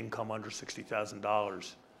one with an income under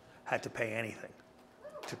 $60,000 had to pay anything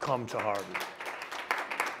to come to Harvard.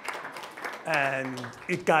 And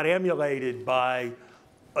it got emulated by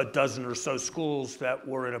a dozen or so schools that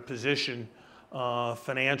were in a position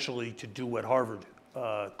financially to do what Harvard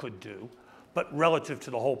could do. But relative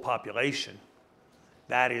to the whole population,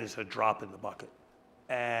 that is a drop in the bucket.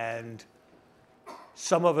 And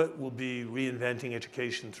some of it will be reinventing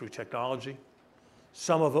education through technology.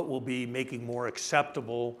 Some of it will be making more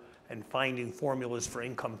acceptable and finding formulas for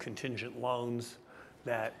income contingent loans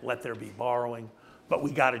that let there be borrowing. But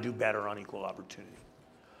we got to do better on equal opportunity.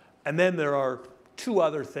 And then there are two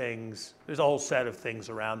other things. There's a whole set of things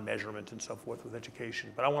around measurement and so forth with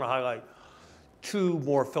education. But I want to highlight two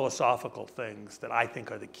more philosophical things that I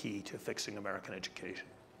think are the key to fixing American education.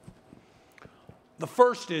 The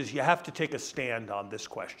first is you have to take a stand on this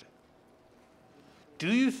question.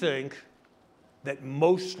 Do you think that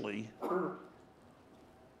mostly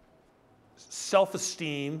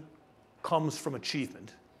self-esteem comes from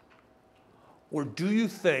achievement? Or do you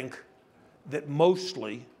think that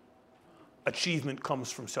mostly achievement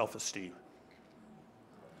comes from self-esteem?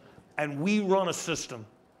 And we run a system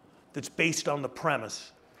that's based on the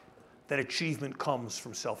premise that achievement comes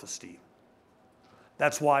from self-esteem.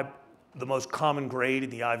 That's why the most common grade in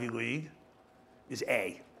the Ivy League is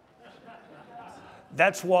A.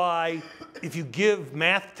 That's why if you give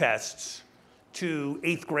math tests to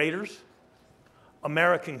 8th graders,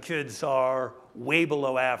 American kids are way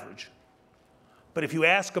below average. But if you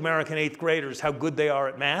ask American 8th graders how good they are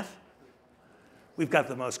at math, we've got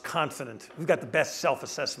the most confident, we've got the best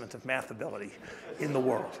self-assessment of math ability in the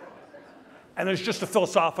world. And there's just a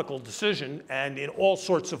philosophical decision, and in all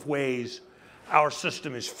sorts of ways, our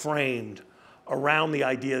system is framed around the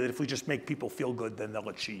idea that if we just make people feel good, then they'll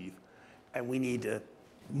achieve. And we need to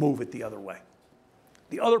move it the other way.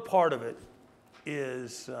 The other part of it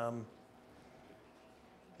is,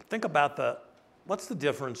 think about what's the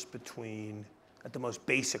difference between, at the most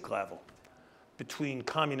basic level, between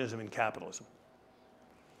communism and capitalism?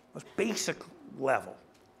 The most basic level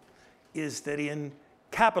is that in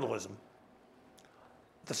capitalism,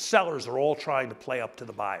 the sellers are all trying to play up to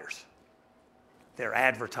the buyers. They're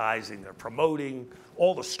advertising, they're promoting,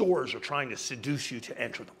 all the stores are trying to seduce you to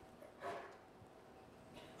enter them.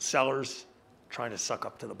 Sellers trying to suck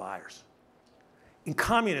up to the buyers. In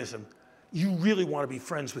communism, you really want to be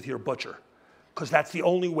friends with your butcher because that's the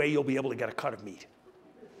only way you'll be able to get a cut of meat.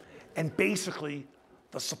 And basically,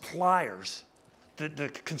 the suppliers,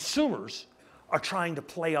 the consumers, are trying to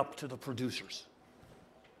play up to the producers.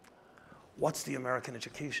 What's the American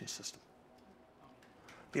education system?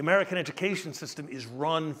 The American education system is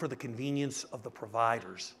run for the convenience of the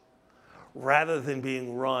providers rather than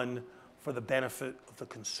being run for the benefit of the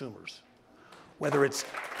consumers. Whether it's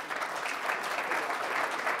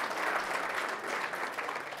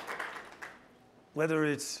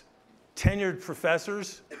tenured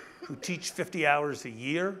professors who teach 50 hours a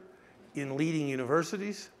year in leading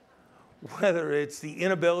universities, whether it's the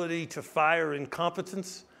inability to fire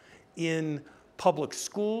incompetence in public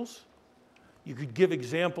schools. You could give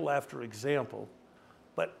example after example.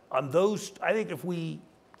 But on those, I think if we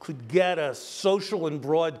could get a social and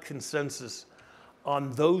broad consensus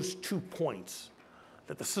on those 2 points,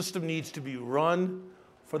 that the system needs to be run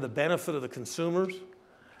for the benefit of the consumers,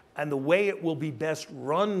 and the way it will be best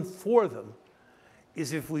run for them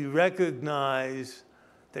is if we recognize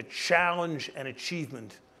that challenge and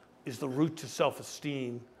achievement is the route to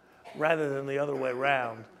self-esteem rather than the other way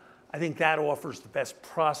around. I think that offers the best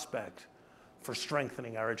prospect for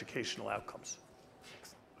strengthening our educational outcomes.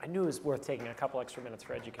 I knew it was worth taking a couple extra minutes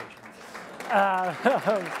for education.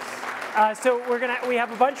 So we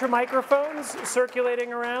have a bunch of microphones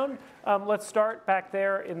circulating around. Let's start back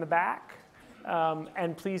there in the back.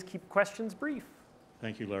 And please keep questions brief.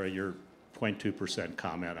 Thank you, Larry. Your 0.2%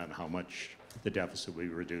 comment on how much the deficit will be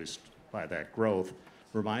reduced by that growth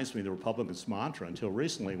reminds me of the Republicans' mantra until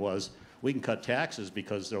recently was, we can cut taxes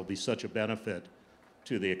because there will be such a benefit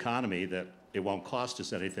to the economy that it won't cost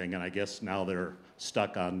us anything, and I guess now they're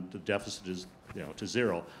stuck on the deficit is, to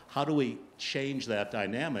zero. How do we change that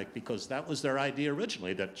dynamic? Because that was their idea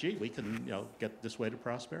originally, that, gee, we can, get this way to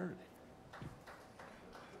prosperity.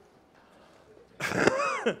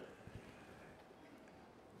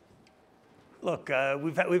 Look,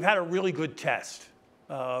 we've had a really good test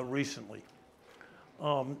recently.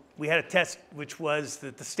 We had a test which was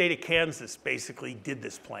that the state of Kansas basically did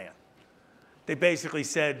this plan. They basically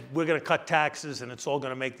said, we're going to cut taxes and it's all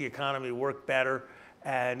going to make the economy work better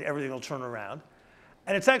and everything will turn around.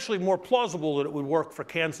 And it's actually more plausible that it would work for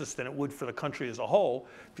Kansas than it would for the country as a whole,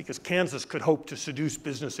 because Kansas could hope to seduce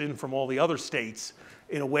business in from all the other states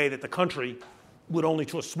in a way that the country would only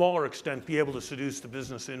to a smaller extent be able to seduce the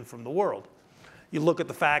business in from the world. You look at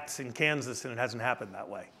the facts in Kansas and it hasn't happened that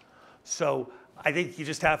way. So I think you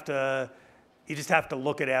just have to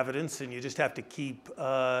look at evidence, and you just have to keep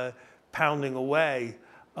pounding away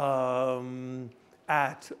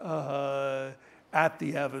at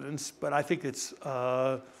the evidence. But I think it's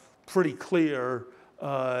pretty clear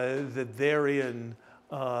that therein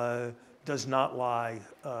does not lie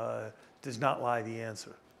the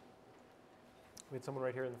answer. We had someone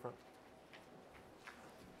right here in the front.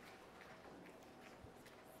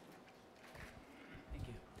 Thank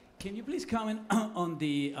you. Can you please comment on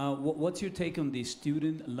the, what's your take on the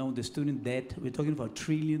student loan, the student debt? We're talking about $1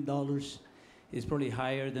 trillion. It's probably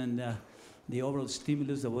higher than the overall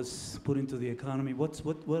stimulus that was put into the economy. What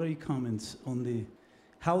are your comments on the,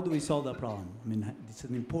 how do we solve that problem? I mean, it's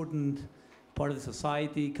an important part of the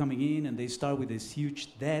society coming in, and they start with this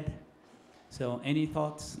huge debt. So any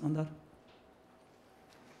thoughts on that?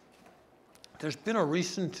 There's been a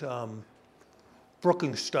recent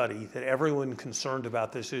Brookings study that everyone concerned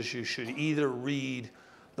about this issue should either read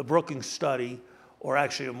the Brookings study, or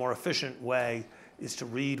actually a more efficient way is to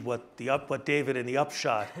read what David in the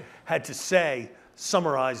Upshot had to say,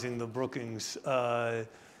 summarizing the Brookings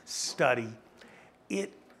study.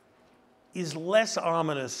 It is less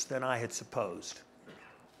ominous than I had supposed.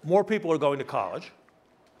 More people are going to college.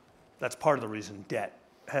 That's part of the reason debt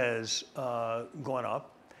has gone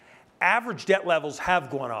up. Average debt levels have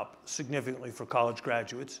gone up significantly for college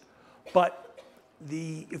graduates, but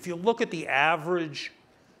if you look at the average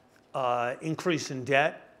increase in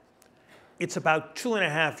debt, it's about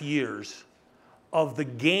 2.5 years of the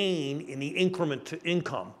gain in the increment to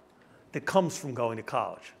income that comes from going to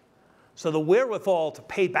college. So the wherewithal to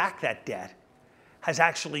pay back that debt has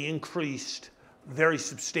actually increased very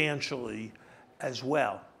substantially as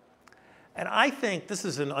well. And I think this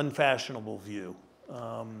is an unfashionable view,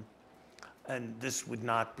 and this would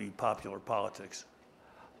not be popular politics.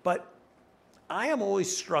 But I am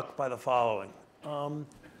always struck by the following.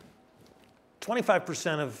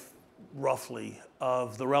 25% of, roughly,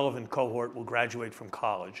 of the relevant cohort will graduate from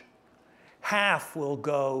college. Half will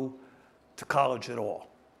go to college at all.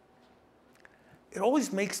 It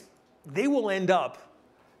always makes, they will end up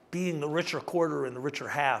being the richer quarter and the richer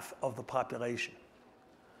half of the population.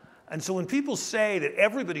 And so when people say that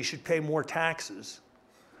everybody should pay more taxes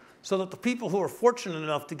so that the people who are fortunate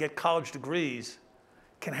enough to get college degrees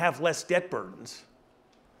can have less debt burdens,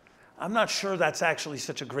 I'm not sure that's actually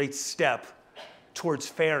such a great step towards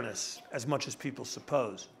fairness as much as people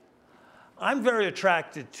suppose. I'm very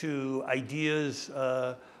attracted to ideas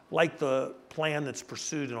like the plan that's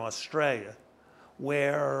pursued in Australia,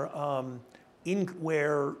 where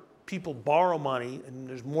people borrow money, and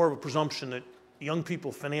there's more of a presumption that young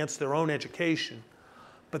people finance their own education,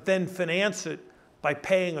 but then finance it by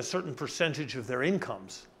paying a certain percentage of their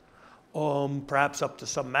incomes, perhaps up to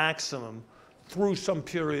some maximum, through some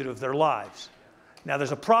period of their lives. Now,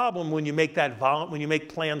 there's a problem when you make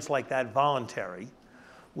plans like that voluntary,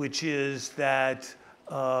 which is that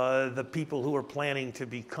the people who are planning to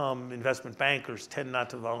become investment bankers tend not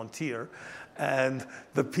to volunteer, and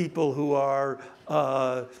the people who are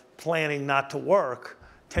planning not to work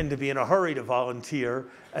tend to be in a hurry to volunteer,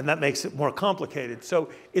 and that makes it more complicated. So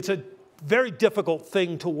it's a very difficult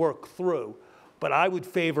thing to work through, but I would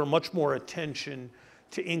favor much more attention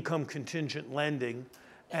to income contingent lending,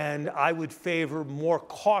 and I would favor more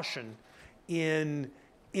caution in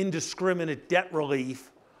indiscriminate debt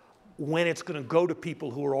relief when it's going to go to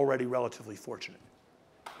people who are already relatively fortunate.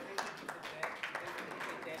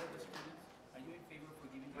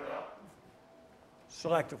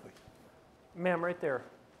 Selectively. Ma'am, right there.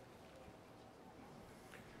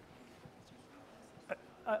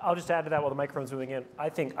 I'll just add to that while the microphone's moving in.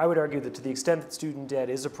 I would argue that to the extent that student debt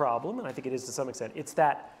is a problem, and I think it is to some extent, it's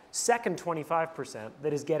that second 25%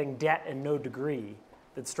 that is getting debt and no degree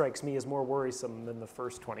that strikes me as more worrisome than the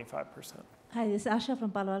first 25%. Hi, this is Asha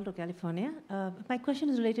from Palo Alto, California. My question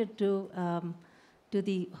is related to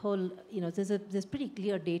the whole, there's pretty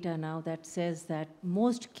clear data now that says that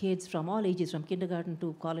most kids from all ages, from kindergarten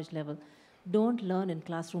to college level, don't learn in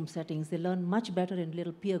classroom settings. They learn much better in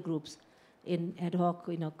little peer groups, in ad hoc,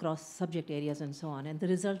 cross subject areas and so on. And the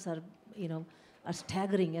results are, are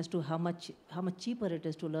staggering as to how much cheaper it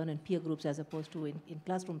is to learn in peer groups as opposed to in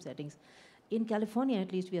classroom settings. In California,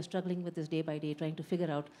 at least, we are struggling with this day by day, trying to figure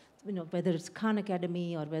out, whether it's Khan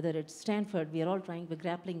Academy or whether it's Stanford, we're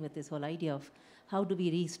grappling with this whole idea of how do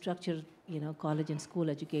we restructure, college and school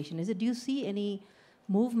education. Do you see any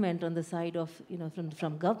movement on the side of,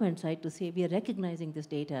 from government side to say we are recognizing this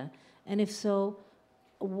data? And if so,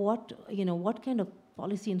 what kind of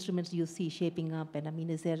policy instruments do you see shaping up? And I mean,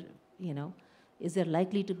 is there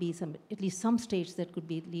likely to be at least some states that could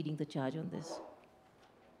be leading the charge on this?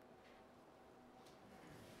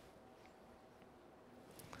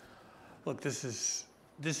 Look, this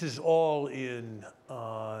is all in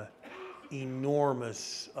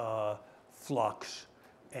enormous flux,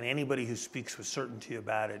 and anybody who speaks with certainty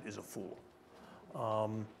about it is a fool.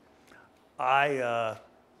 I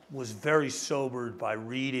was very sobered by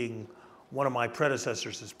reading one of my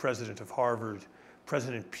predecessors as president of Harvard,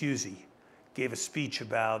 President Pusey, gave a speech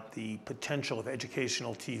about the potential of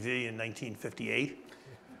educational TV in 1958.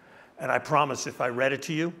 And I promise if I read it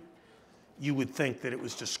to you, you would think that it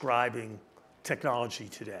was describing technology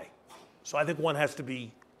today. So I think one has to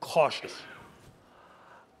be cautious.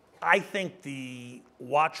 I think the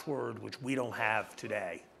watchword, which we don't have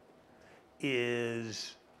today,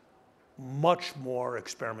 is much more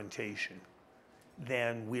experimentation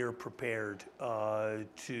than we're prepared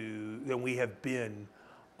than we have been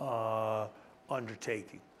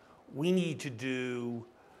undertaking. We need to do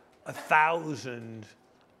 1,000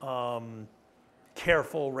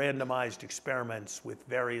 careful randomized experiments with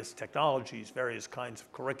various technologies, various kinds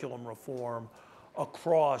of curriculum reform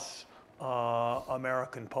across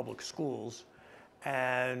American public schools,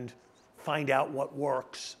 and find out what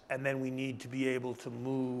works, and then we need to be able to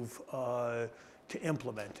move to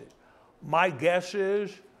implement it. My guess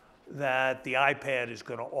is that the iPad is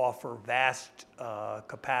going to offer vast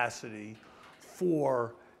capacity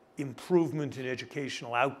for improvement in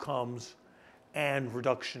educational outcomes and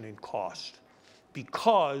reduction in cost,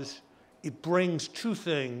 because it brings two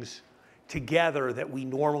things together that we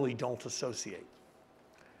normally don't associate.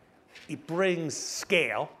 It brings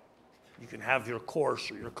scale. You can have your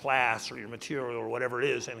course or your class or your material or whatever it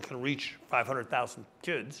is, and it can reach 500,000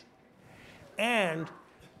 kids. And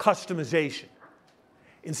customization.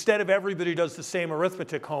 Instead of everybody does the same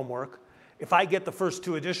arithmetic homework, if I get the first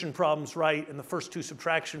two addition problems right and the first two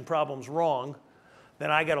subtraction problems wrong, then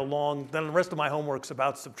then the rest of my homework's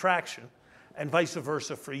about subtraction, and vice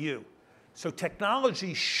versa for you. So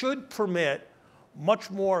technology should permit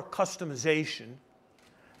much more customization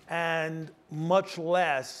and much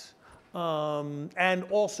less, and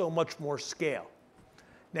also much more scale.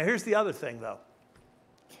 Now here's the other thing though.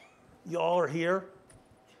 You all are here.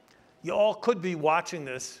 You all could be watching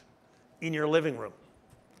this in your living room.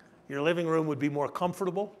 Your living room would be more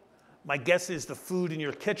comfortable. My guess is the food in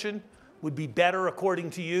your kitchen would be better, according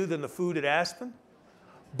to you, than the food at Aspen.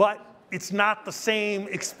 But it's not the same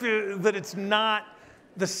experience.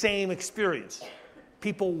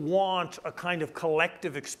 People want a kind of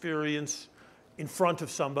collective experience in front of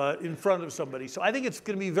somebody. So I think it's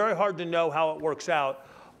going to be very hard to know how it works out.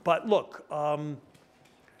 But look,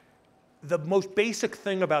 the most basic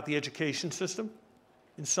thing about the education system,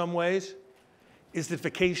 in some ways, is that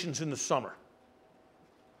vacation's in the summer.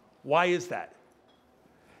 Why is that?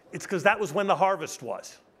 It's because that was when the harvest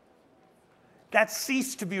was. That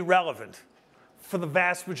ceased to be relevant for the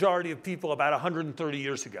vast majority of people about 130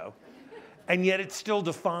 years ago, and yet it still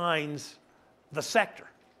defines the sector.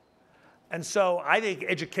 And so I think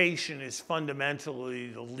education is fundamentally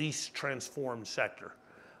the least transformed sector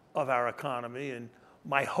of our economy, and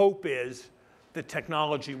my hope is that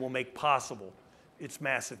technology will make possible its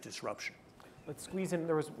massive disruption. Let's squeeze in.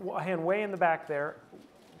 There was a hand way in the back there.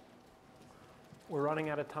 We're running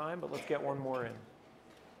out of time, but let's get one more in.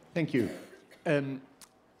 Thank you.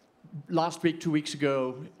 Last week, 2 weeks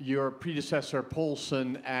ago, your predecessor,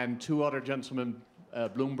 Paulson, and two other gentlemen,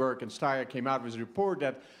 Bloomberg and Steyer, came out with a report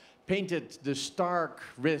that painted the stark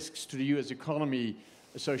risks to the US economy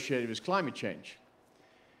associated with climate change.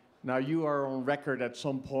 Now, you are on record at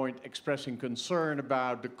some point expressing concern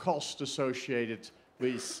about the cost associated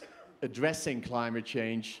with addressing climate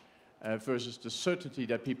change versus the certainty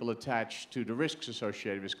that people attach to the risks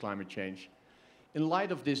associated with climate change. In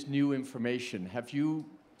light of this new information, have you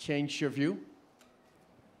changed your view?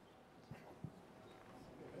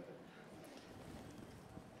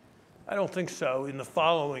 I don't think so, in the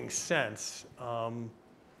following sense.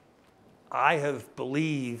 I have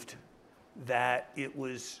believed that it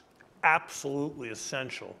was absolutely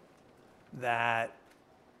essential that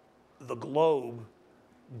the globe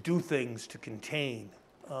do things to contain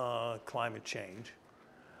climate change.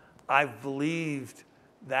 I've believed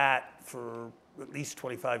that for at least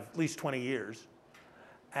 20 years.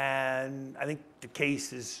 And I think the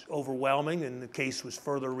case is overwhelming, and the case was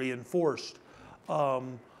further reinforced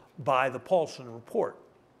by the Paulson report.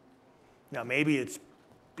 Now, maybe it's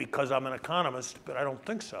because I'm an economist, but I don't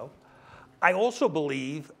think so. I also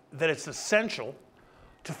believe that it's essential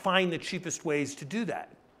to find the cheapest ways to do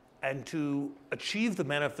that and to achieve the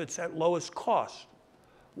benefits at lowest cost.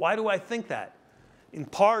 Why do I think that? In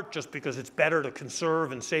part, just because it's better to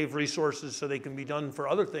conserve and save resources so they can be done for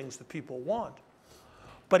other things that people want.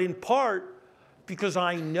 But in part, because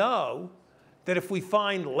I know that if we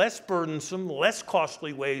find less burdensome, less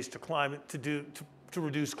costly ways to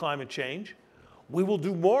reduce climate change, we will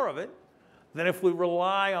do more of it than if we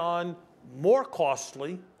rely on more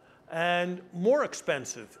costly and more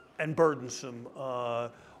expensive and burdensome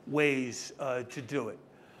ways to do it.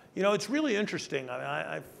 You know, it's really interesting.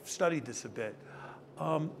 I've studied this a bit.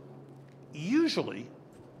 Usually,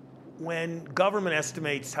 when government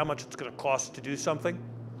estimates how much it's going to cost to do something,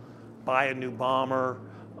 buy a new bomber,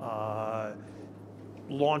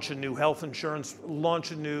 launch a new health insurance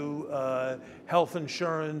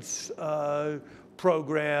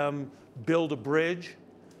program, build a bridge,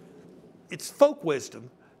 it's folk wisdom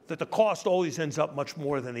that the cost always ends up much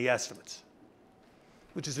more than the estimates,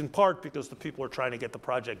 which is in part because the people are trying to get the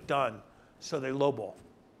project done, so they lowball.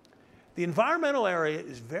 The environmental area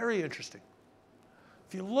is very interesting.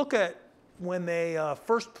 If you look at when they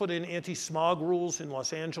first put in anti-smog rules in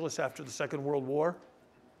Los Angeles after the Second World War,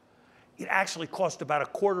 it actually cost about a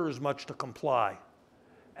quarter as much to comply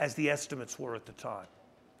as the estimates were at the time.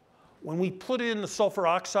 When we put in the sulfur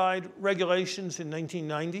oxide regulations in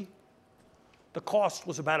 1990, the cost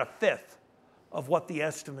was about a fifth of what the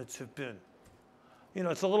estimates have been. You know,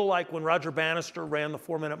 it's a little like when Roger Bannister ran the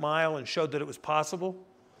 4-minute mile and showed that it was possible.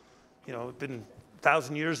 You know, it'd been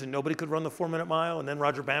 1,000 years and nobody could run the 4-minute mile, and then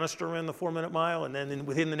Roger Bannister ran the 4-minute mile, and then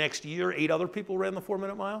within the next year, 8 other people ran the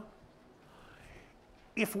 4-minute mile.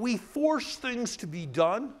 If we force things to be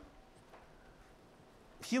done,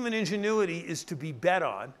 human ingenuity is to be bet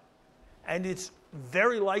on, and it's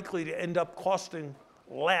very likely to end up costing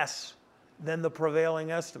less than the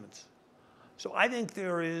prevailing estimates. So I think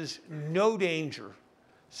there is no danger,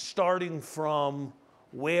 starting from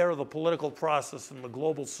where the political process and the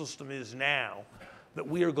global system is now, that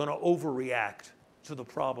we are going to overreact to the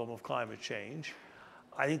problem of climate change.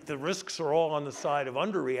 I think the risks are all on the side of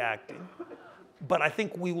underreacting, but I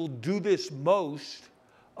think we will do this most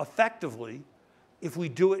effectively if we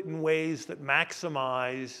do it in ways that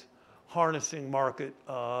maximize harnessing market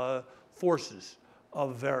forces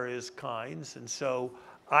of various kinds. And so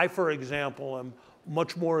I, for example, am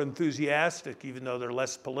much more enthusiastic, even though they're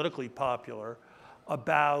less politically popular,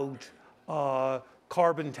 about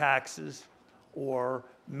carbon taxes or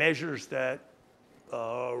measures that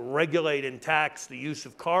regulate and tax the use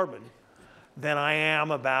of carbon than I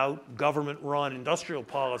am about government-run industrial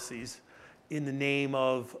policies in the name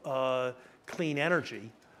of clean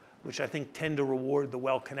energy, which I think tend to reward the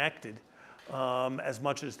well-connected as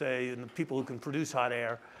much as and the people who can produce hot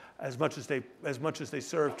air, as much as they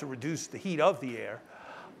serve to reduce the heat of the air.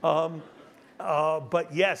 But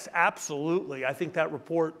yes, absolutely, I think that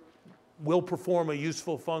report will perform a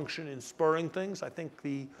useful function in spurring things. I think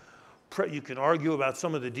you can argue about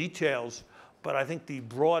some of the details, but I think the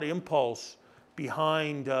broad impulse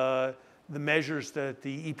behind the measures that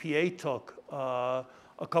the EPA took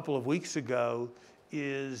a couple of weeks ago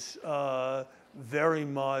is very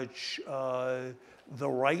much the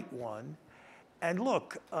right one. And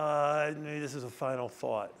look, maybe this is a final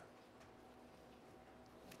thought.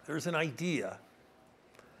 There's an idea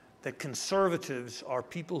that conservatives are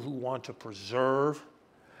people who want to preserve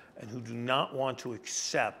and who do not want to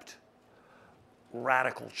accept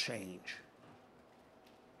radical change.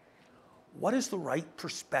 What is the right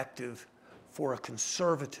perspective for a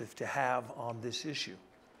conservative to have on this issue?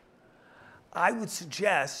 I would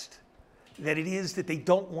suggest that it is that they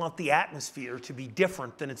don't want the atmosphere to be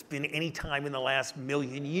different than it's been any time in the last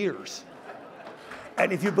 1,000,000 years.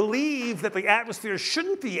 And if you believe that the atmosphere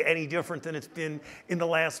shouldn't be any different than it's been in the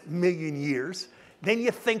last 1,000,000 years, then you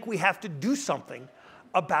think we have to do something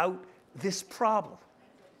about this problem.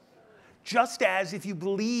 Just as if you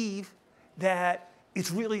believe that it's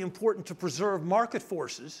really important to preserve market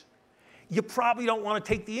forces, you probably don't want to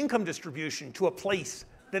take the income distribution to a place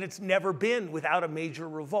that it's never been without a major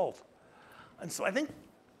revolt. And so I think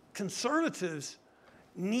conservatives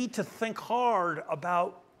need to think hard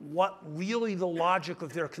about what really the logic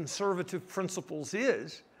of their conservative principles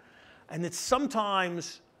is, and that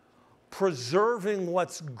sometimes preserving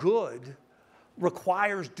what's good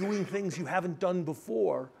requires doing things you haven't done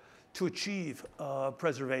before to achieve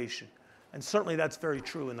preservation. And certainly that's very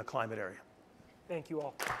true in the climate area. Thank you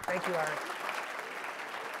all. Thank you, Larry.